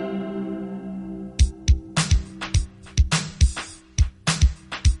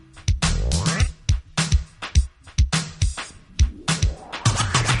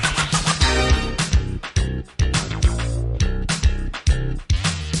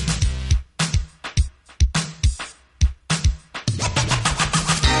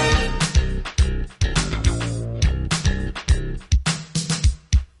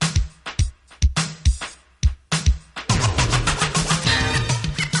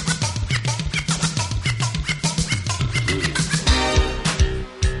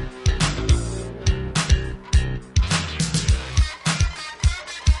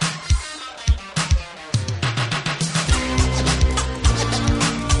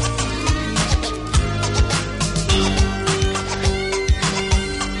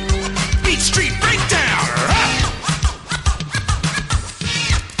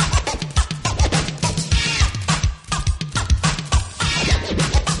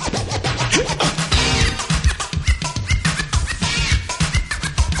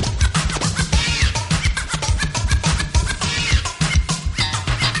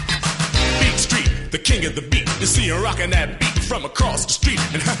 king of the beat. You see him rocking that beat from across the street.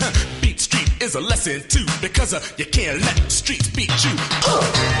 And Beat Street is a lesson too, because you can't let the streets beat you.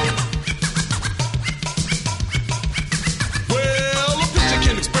 Well, a picture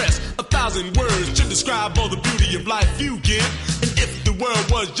can express 1,000 words to describe all the beauty of life you get. And if the world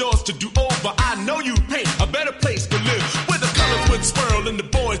was yours to do over, I know you'd paint a better place to live, where the colors would swirl and the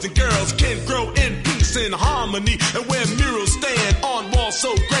boys and girls can grow in peace and harmony, and where murals stand on walls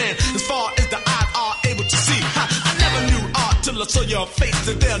so grand as far as the eye are able to see. I never knew art till I saw your face,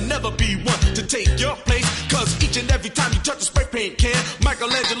 and there'll never be one to take your place, cause each and every time you touch a spray paint can,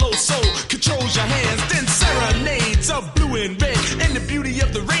 Michelangelo's soul controls your hands. Then serenades of blue and red, and the beauty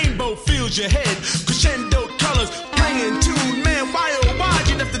of the rainbow fills your head. Crescendo colors playing tune, man, why oh why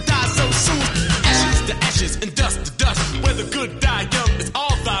you have to die so soon? Ashes to ashes and dust to dust, where the good die young is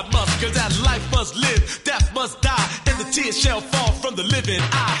all thy must, cause that life must live, death must die, and the tears shall fall from the living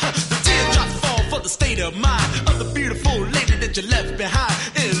eye. The teardrops fall for the state of mind of the beautiful lady that you left behind,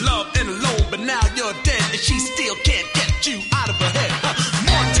 in love and alone, but now you're dead, and she still can't get you out of her head.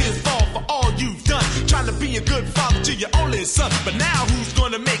 More tears fall for all you've done, trying to be a good father to your only son, but now who's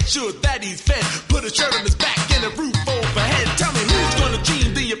gonna make sure that he's fed, put a shirt on his back and a roof overhead? Tell me who's gonna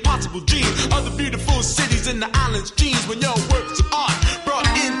dream the impossible dream of the beautiful cities and the islands' dreams, when your works of art brought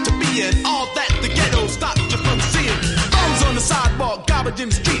into being all that the ghetto stopped you from seeing. Bums on the sidewalk, garbage in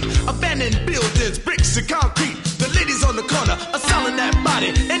the street, abandoned buildings, bricks and concrete. The ladies on the corner are selling that body,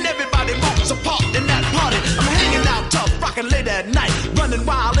 and everybody wants a part in that party. I'm hanging out tough, rocking late at night, running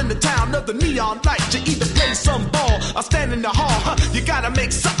wild in the town of the neon light. You either play some ball or stand in the hall, you gotta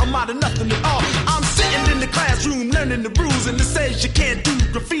make something out of nothing at all. I'm sitting in the classroom learning the rules, and it says you can't do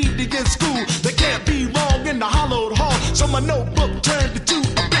graffiti in school. They can't be wrong in the hollowed hall, so my notebook turned into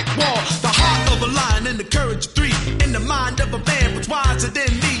a brick wall. The heart of a lion and the courage of three, in the mind of a man was wiser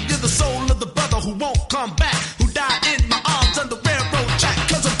than me. You're the soul of the brother who won't come back, who died in my arms on the railroad track.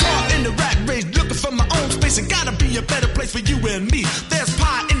 Cause I'm caught in the rat race, looking for my own space, and gotta be a better place for you and me. There's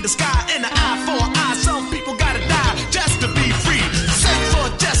pie in the sky and an eye for an eye. Some people gotta die just to be free. Search for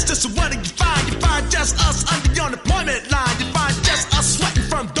justice, what do you find? You find just us under the unemployment line. You find just us sweating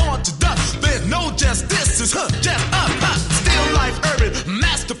from dawn to dusk. There's no justice, it's just us. Still life urban,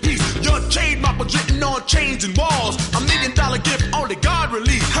 masterpiece. Your trademark was written on chains and walls. $1 million gift only God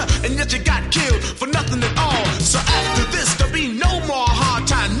released, and yet you got killed for nothing at all. So after this, there'll be no more hard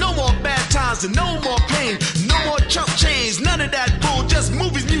times, no more bad times, and no more pain, no more chump change, none of that bull. Just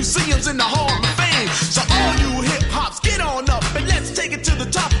movies, museums, and the Hall of Fame. So all you hip hops, get on up and let's take it to the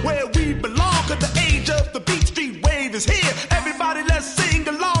top where we belong. Cause the age of the Beat Street wave is here. Everybody, let's sing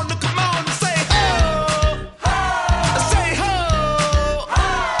along. Now come on and say ho, ho, say ho,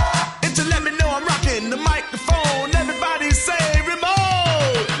 ho. And to let me know I'm rocking the microphone, everybody say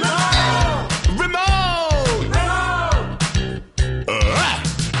remote, remote, remote.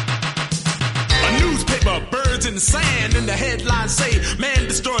 A newspaper, birds in the sand, and the headlines say man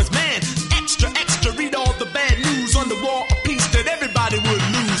destroys man. Extra, extra, read all the bad news on the war of peace that everybody would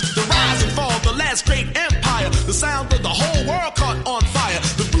lose. The rise and fall, the last great empire, the sound of the whole world caught on fire.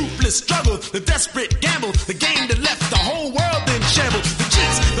 The ruthless struggle, the desperate gamble, the game that left the whole world in shambles. The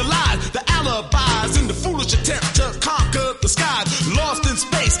cheats, the lies, the alibis, and the foolish attempt to conquer the skies. Lost in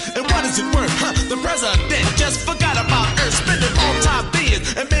space, and what is it worth? The president just forgot about Earth, spending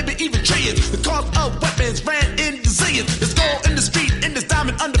multi-billions and maybe even trillions. The cost of weapons ran in zillions. There's gold in the street, and there's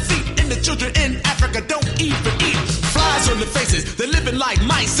diamond under feet, and the children in Africa don't even eat. Flies on the faces, they're living like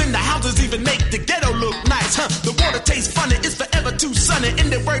mice, and the houses even make the ghetto look nice. The water tastes funny, it's forever too sunny,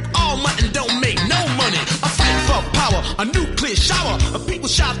 and they work all month and don't make no money. A fight for power, a nuclear shower of people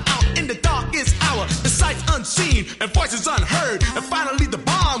shout out in the darkest hour. The sights unseen and voices unheard, and finally the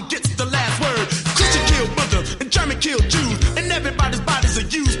bomb gets the last word. Christian killed Muslims and German killed Jews, and everybody's bodies are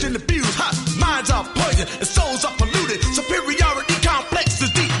used and abused. Minds are poisoned and souls are polluted. Superiority complex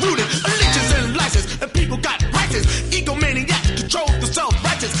is deep rooted. Allegiance and license, and people got prices. Egomaniacs control the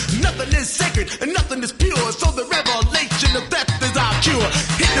self-righteous. Nothing is sacred and nothing is pure, so the revelation of death is our cure.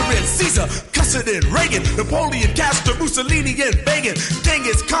 Hitler and Caesar, Custard and Reagan, Napoleon, Castro, Mussolini and Reagan,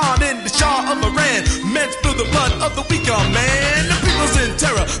 Genghis Khan and the Shah of Iran. Men spill the blood of the weaker man. The people's in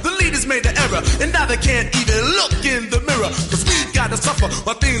terror, the leaders made the error, and now they can't even look in the mirror. Cause we gotta suffer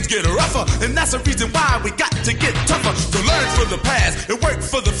while things get rougher, and that's the reason why we got to get tougher. So learn from the past and work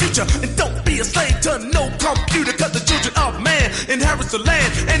for the future, and don't be a slave to no computer. Cause the children of man inherits the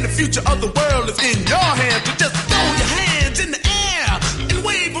land, and the future of the world is in your hands. So just throw your hands in the air and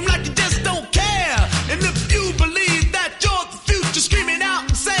wave them like you just don't care. And if you believe that you're the future, scream it out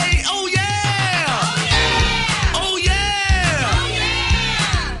and say, oh yeah, oh yeah, oh yeah, oh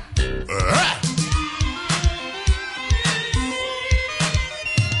yeah.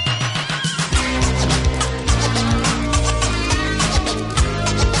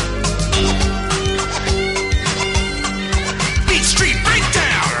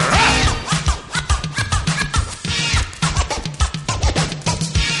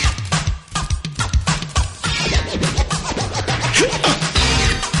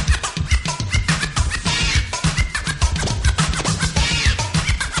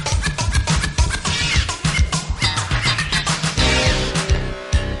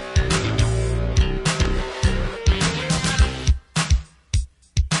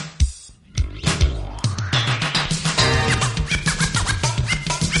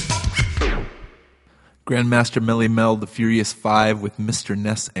 Grandmaster Melly Mel, The Furious Five with Mr.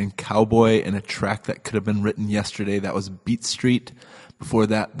 Ness and Cowboy, and a track that could have been written yesterday. That was Beat Street. Before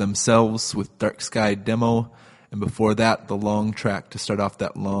that, Themselves with Dark Sky Demo. And before that, the long track to start off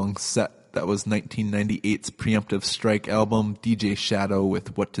that long set. That was 1998's Preemptive Strike album, DJ Shadow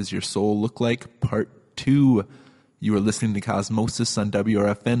with What Does Your Soul Look Like, Part 2. You are listening to Cosmosis on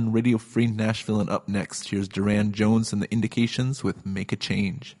WRFN, Radio Free Nashville, and up next, here's Duran Jones and the Indications with Make a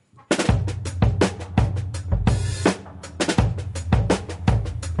Change.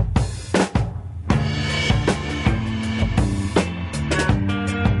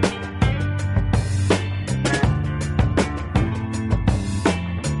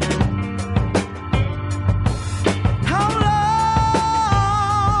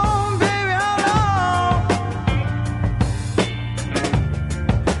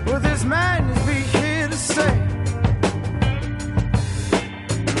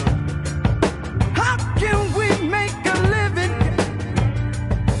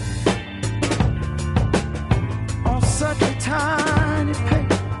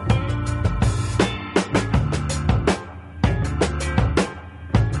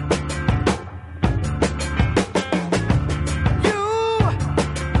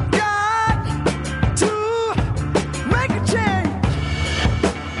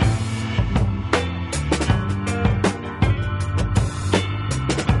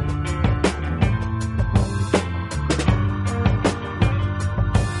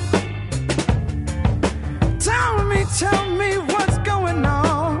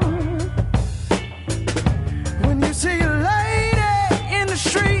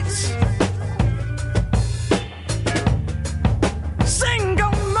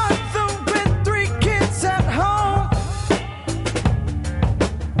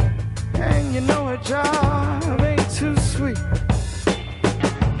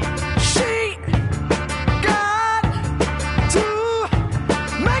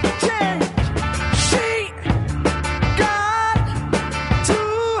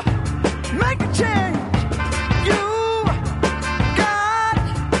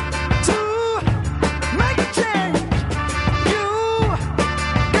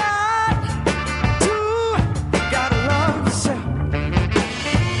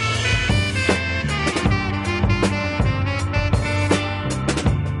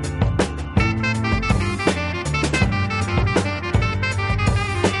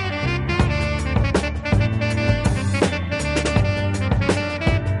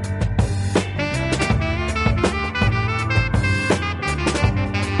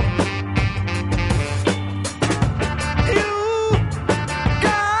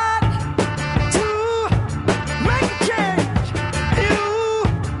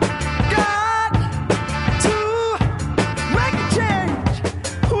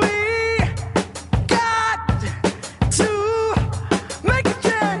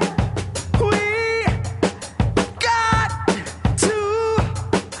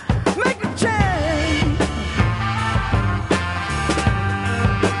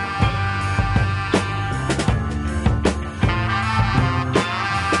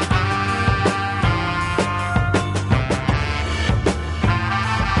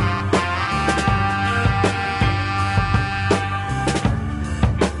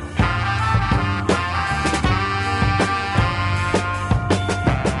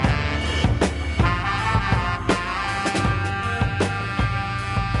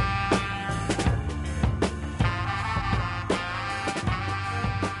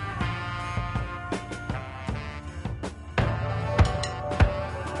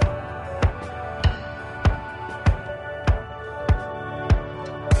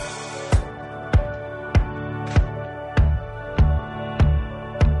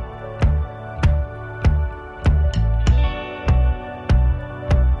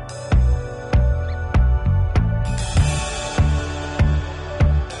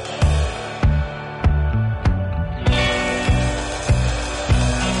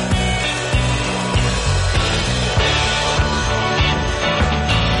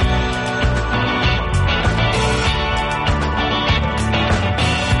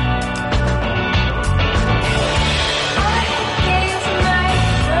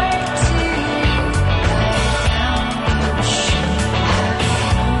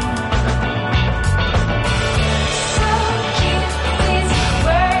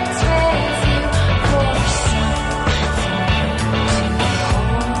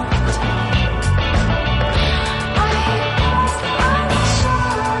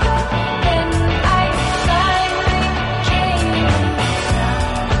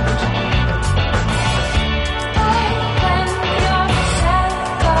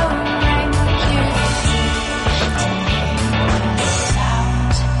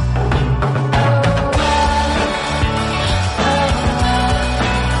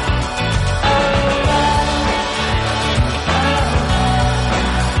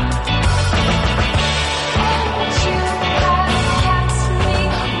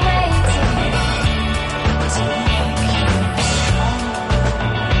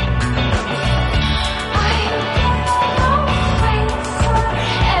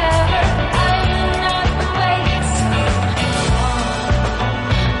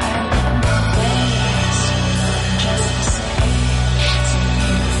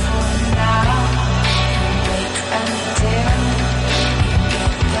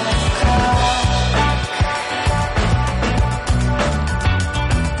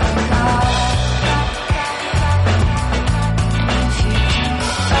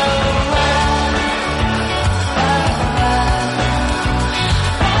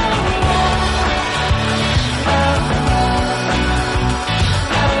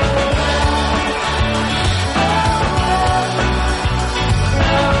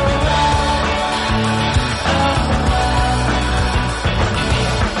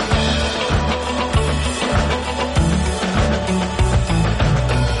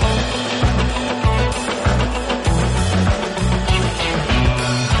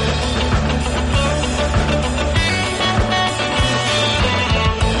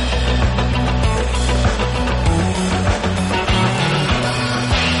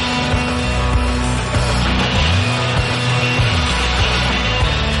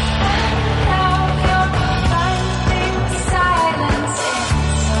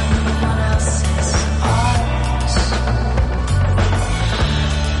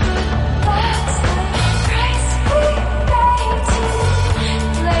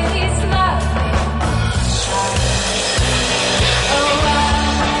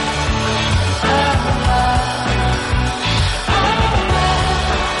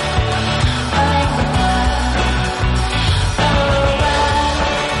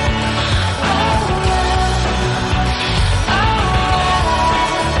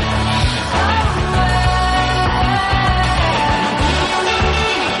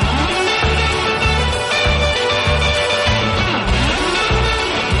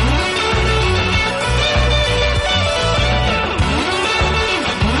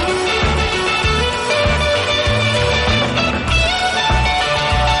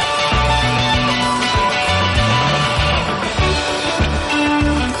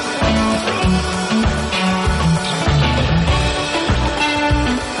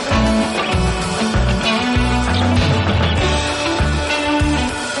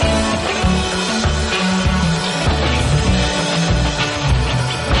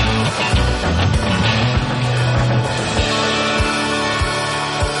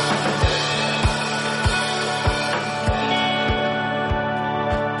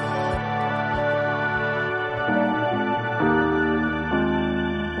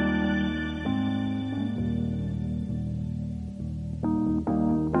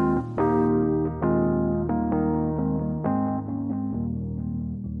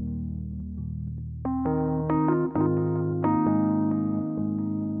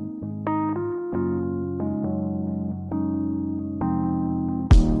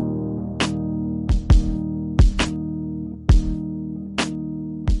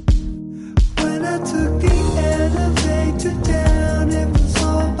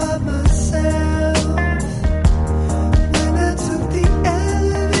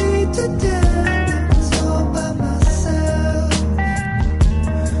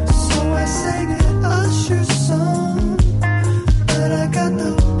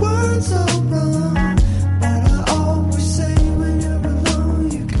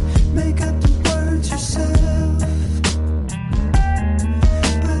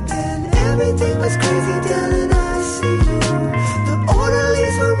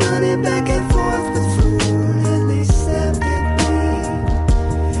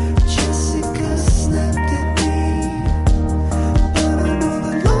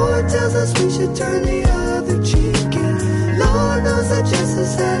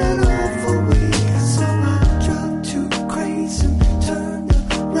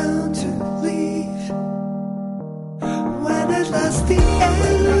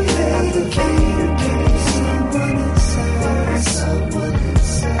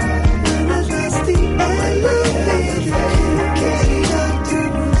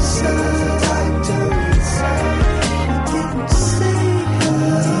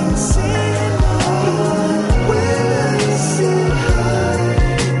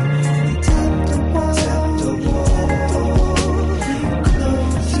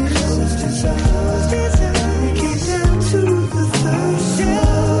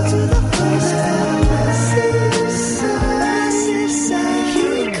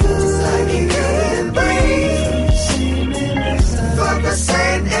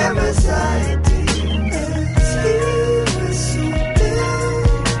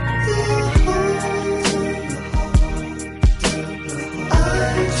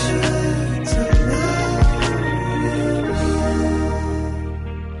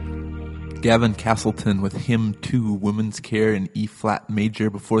 Gavin Castleton with Hymn 2, Women's Care in E-flat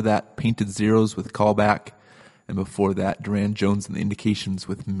major. Before that, Painted Zeros with Callback. And before that, Duran Jones and the Indications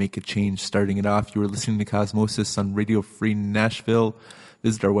with Make a Change. Starting it off, you were listening to Cosmosis on Radio Free Nashville.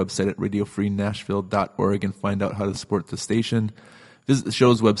 Visit our website at radiofreenashville.org and find out how to support the station. Visit the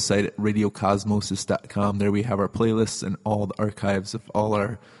show's website at radiocosmosis.com. There we have our playlists and all the archives of all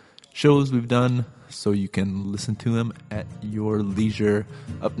our shows we've done, so you can listen to them at your leisure.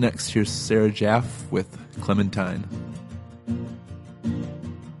 Up next, here's Sarah Jaff with Clementine.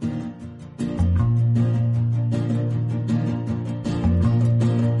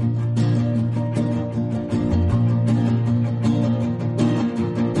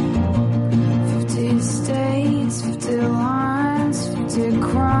 States, 50 lines, 50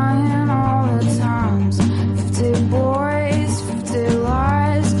 crying all the times, 50 boys, 50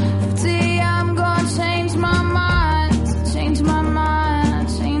 lies, 50 I'm gonna change my mind, change my mind,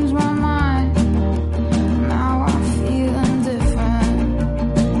 change my mind. Now I'm feeling different.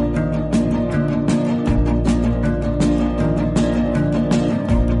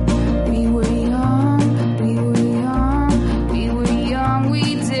 We were young, we were young, we were young,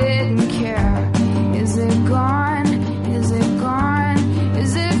 we didn't care. Is it gone? Is it gone?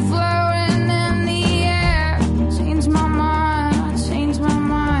 Is it flowing in the air? Change my mind, change my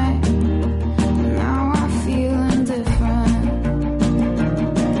mind. Now I'm feeling different.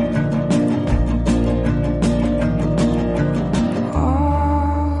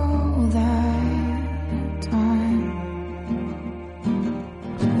 All that time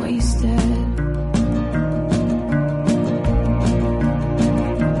wasted.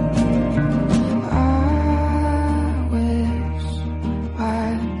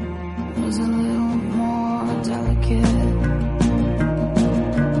 Was a little more delicate.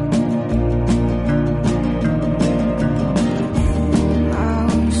 I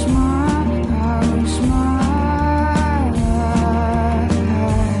wish my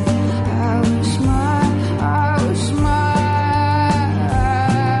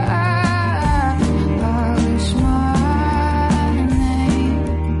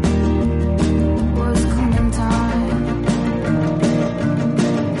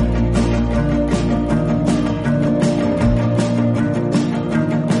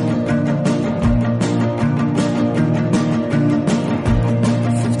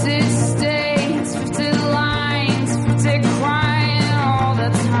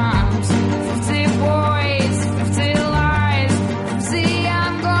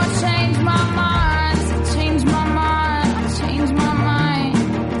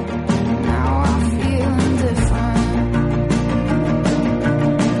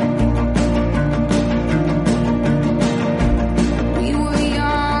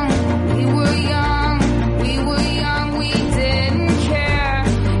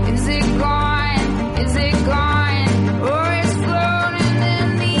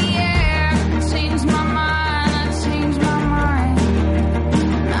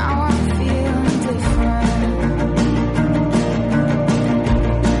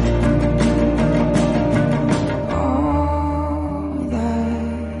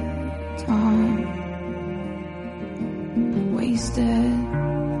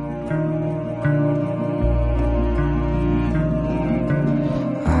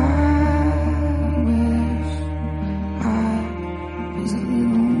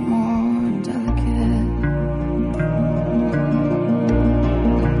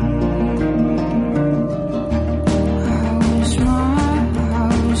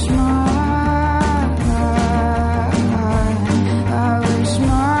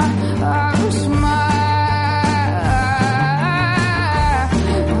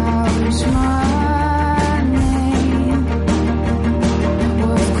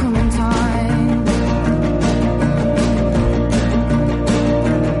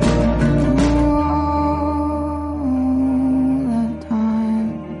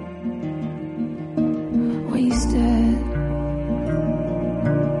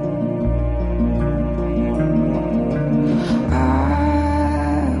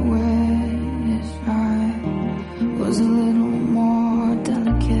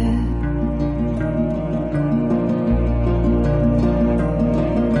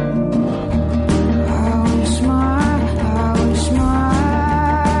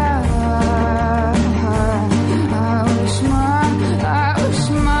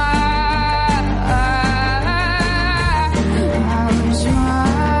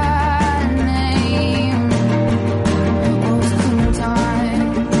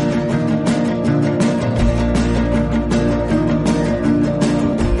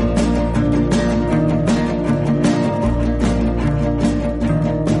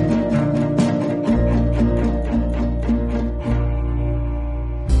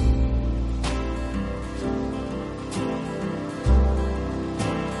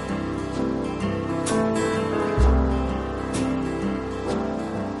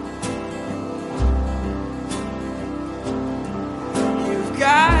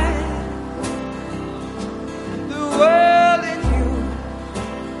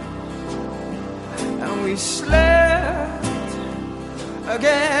we slept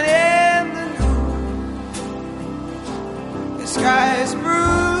again in the noon. The sky is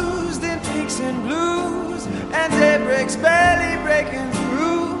bruised in pinks and blues, and daybreak's barely breaking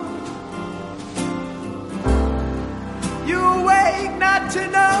through. You awake not to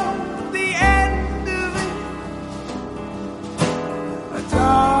know the end of it. A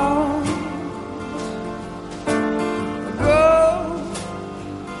dawn, go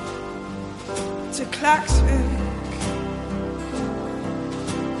to Klaxvik.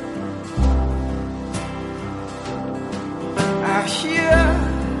 I hear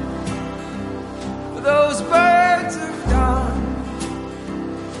those birds of dawn.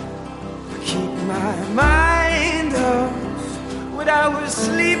 Keep my mind off what I was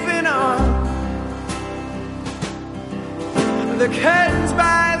sleeping on. The curtains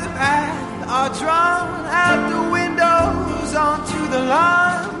by the path are drawn out the windows onto the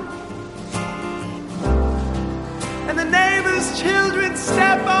lawn, and the neighbors' children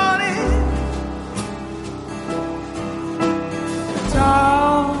step on it.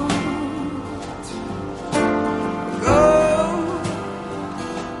 Don't go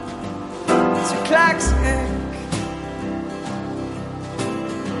to Klaxvik.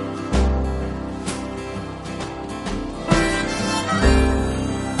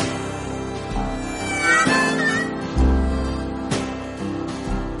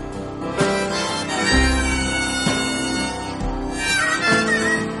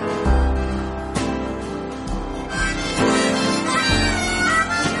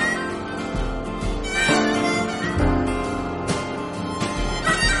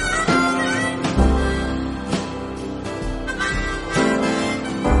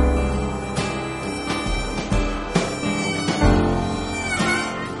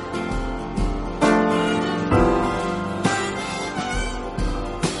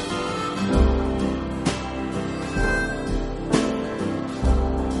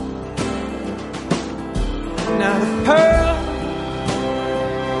 Now the pearl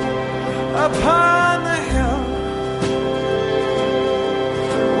upon the hill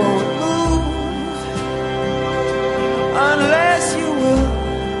won't move unless you will.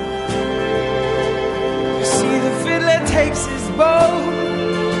 You see, the fiddler takes his bow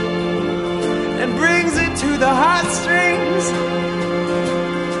and brings it to the heartstrings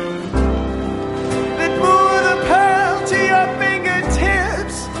that moor the pearl to your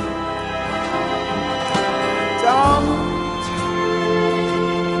fingertips. Don't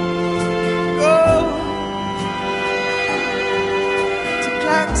go to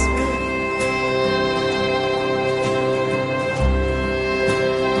Klaxvik.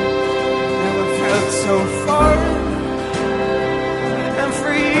 Never felt so foreign and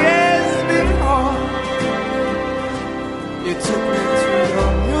free as before. You took me to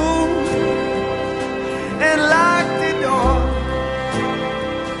your room and locked the door.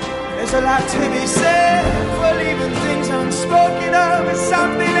 There's a lot to be said for leaving things unspoken of. It's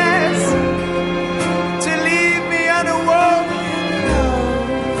something else to leave me unawoken love.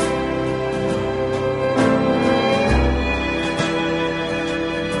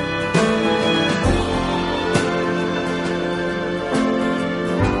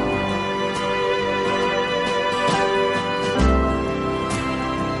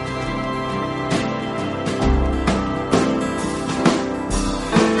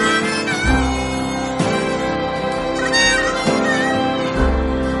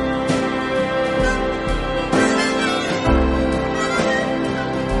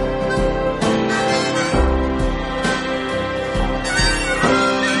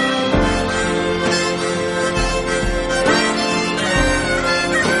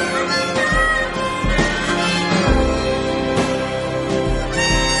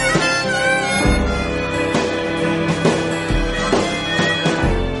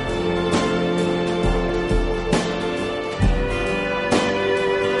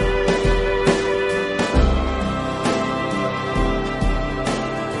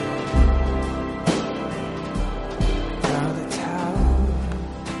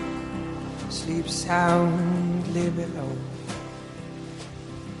 Soundly below,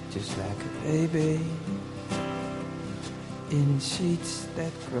 just like a baby in sheets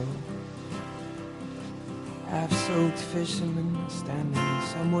that grow. Half-soaked fishermen standing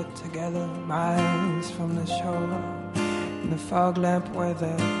somewhat together, miles from the shore. In the fog lamp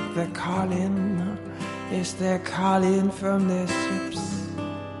weather, they're calling, yes, they're calling from their ships.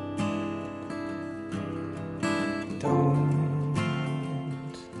 Don't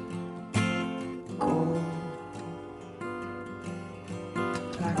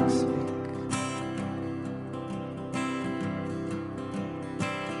Klaxvik.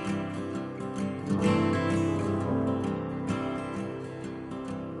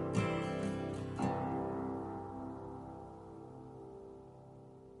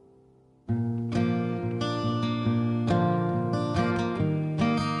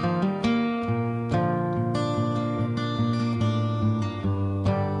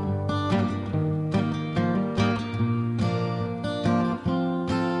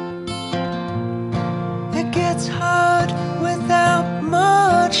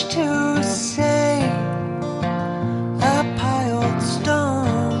 much to say. I piled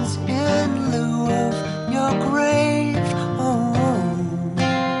stones in lieu of your grave. Oh,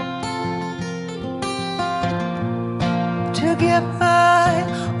 to get by,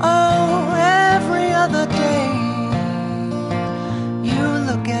 oh, every other day. You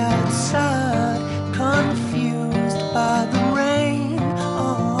look outside, confused by the rain.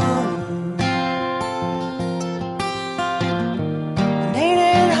 Oh, and ain't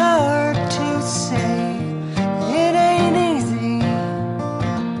it hard to say? It ain't easy.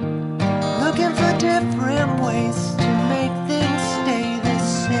 Looking for different ways to make things stay the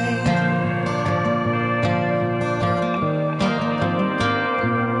same.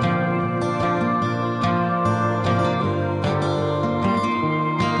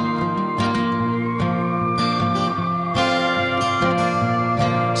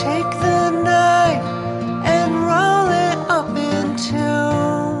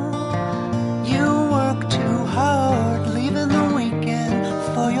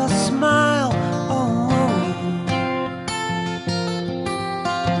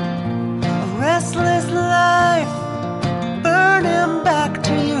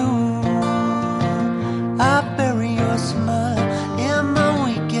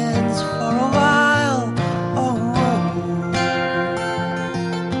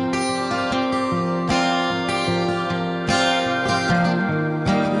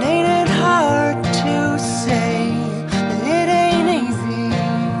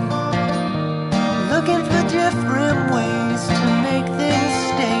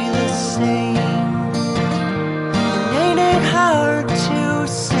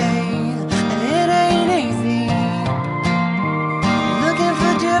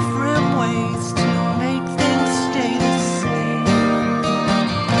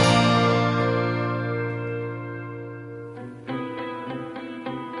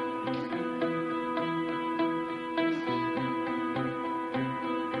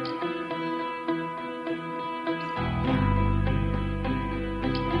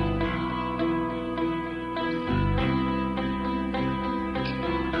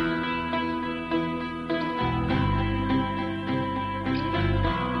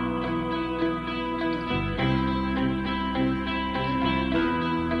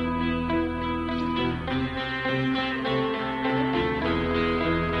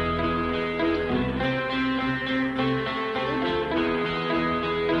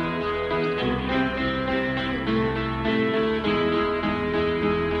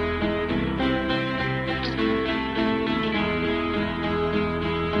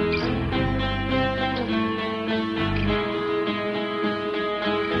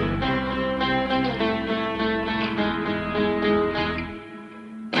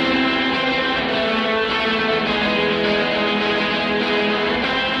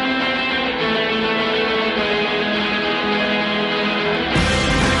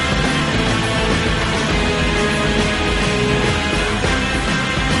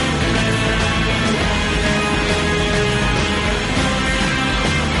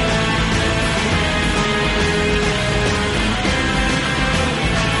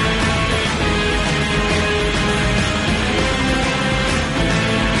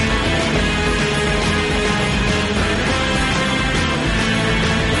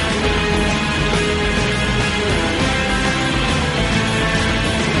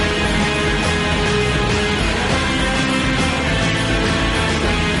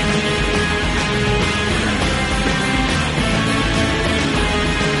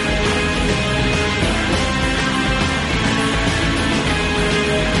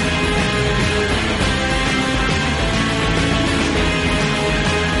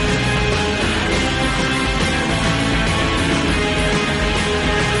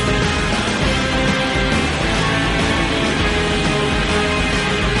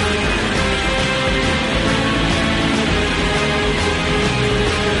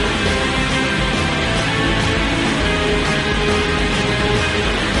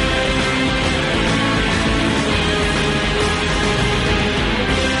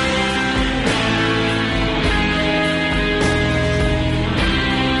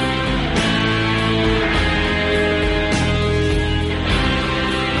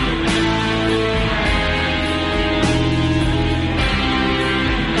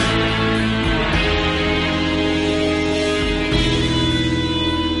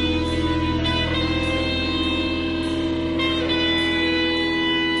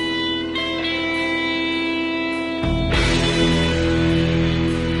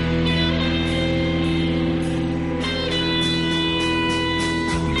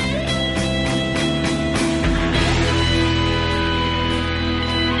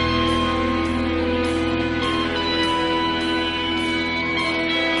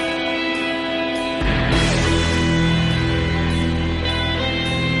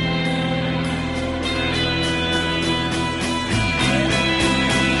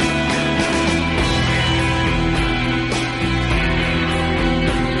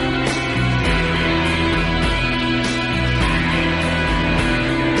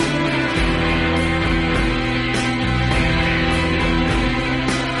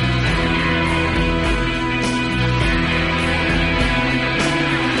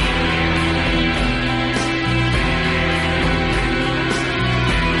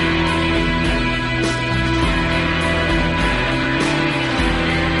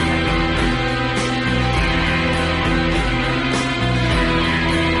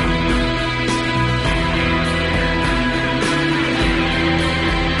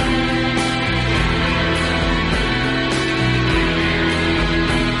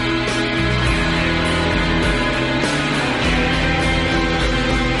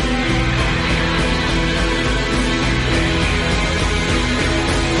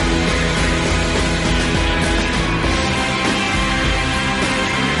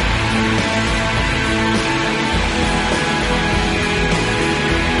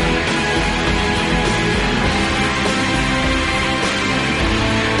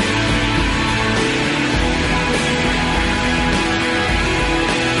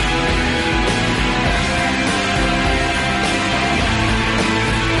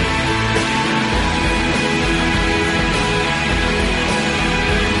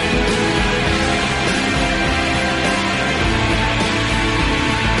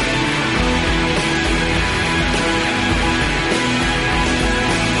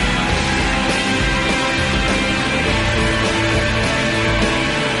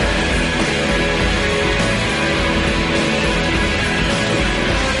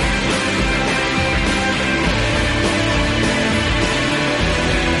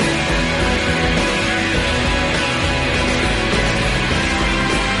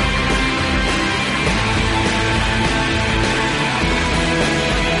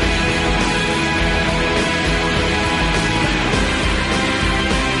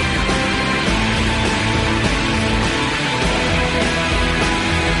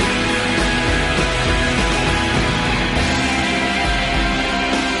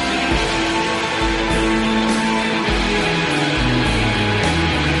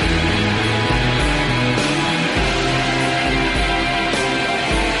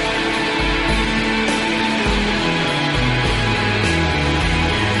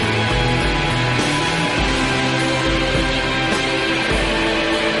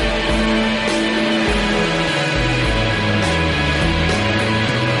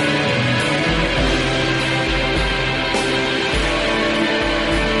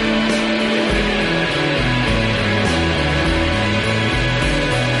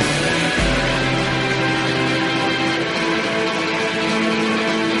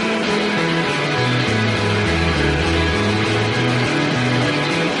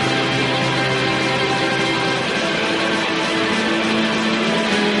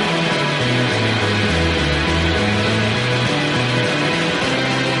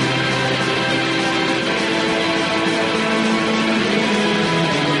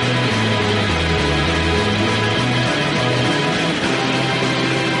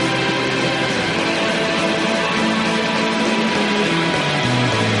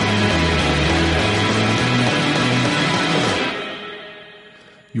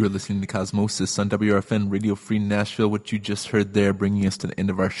 You are listening to Cosmosis on WRFN Radio Free Nashville. What you just heard there, bringing us to the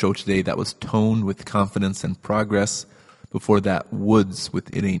end of our show today, that was Tone with Confidence and Progress. Before that, Woods with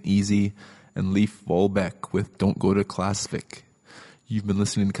It Ain't Easy, and Leif Volbeck with Don't Go to Klassvik. You've been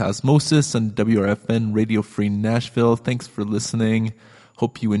listening to Cosmosis on WRFN Radio Free Nashville. Thanks for listening.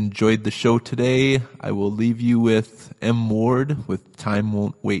 Hope you enjoyed the show today. I will leave you with M. Ward with Time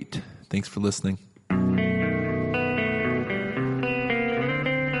Won't Wait. Thanks for listening.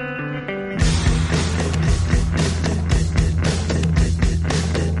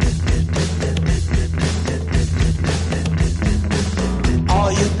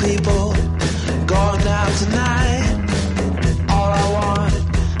 All you people going out tonight, all I want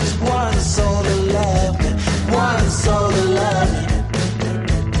is one soul to love me, one soul to love me,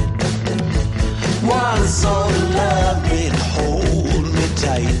 one soul to love me and hold me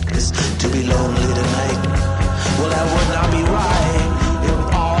tight, 'cause to be lonely tonight, well that would not be right. If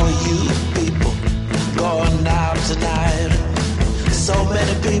all you people going out tonight, so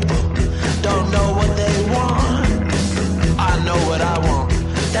many people don't know what they want. I know what I want.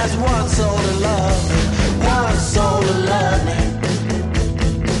 That's one soul to love me, one soul to love me.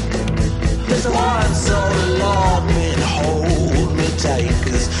 There's one soul to love me and hold me tight,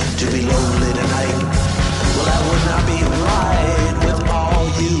 'cause to be lonely tonight, well that would not be right with all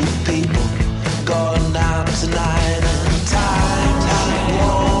you people going out tonight. And time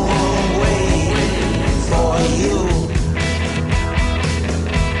won't wait for you.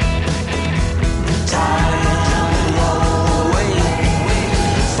 Time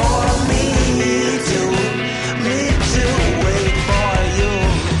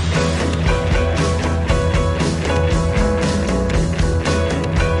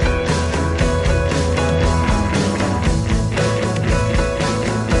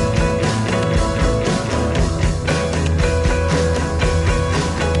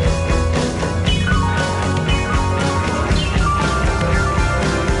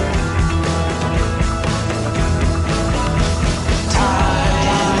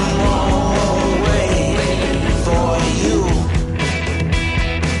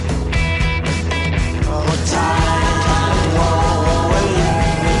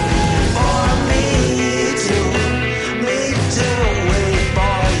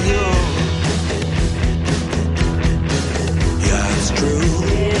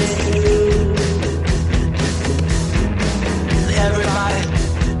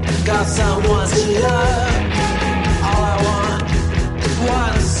someone to love. All I want is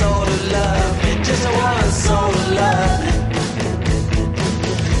one soul to love me, just a one soul to love me,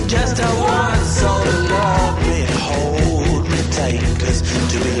 just a one soul to love me and hold me tight, 'cause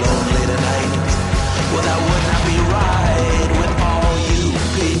to be lonely tonight, well that would not be right with all you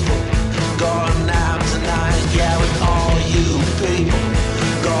people going out tonight. Yeah, with all you people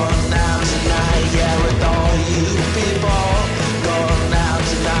going out tonight. Yeah, with all you people going out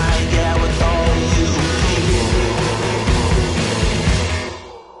tonight. Yeah, with all you people.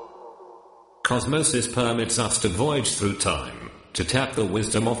 Cosmosis permits us to voyage through time, to tap the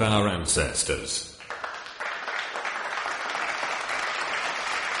wisdom of our ancestors.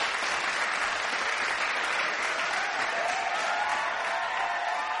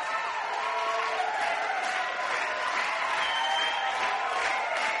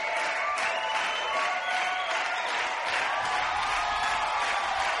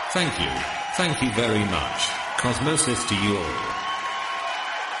 Thank you very much. Cosmosis to you all.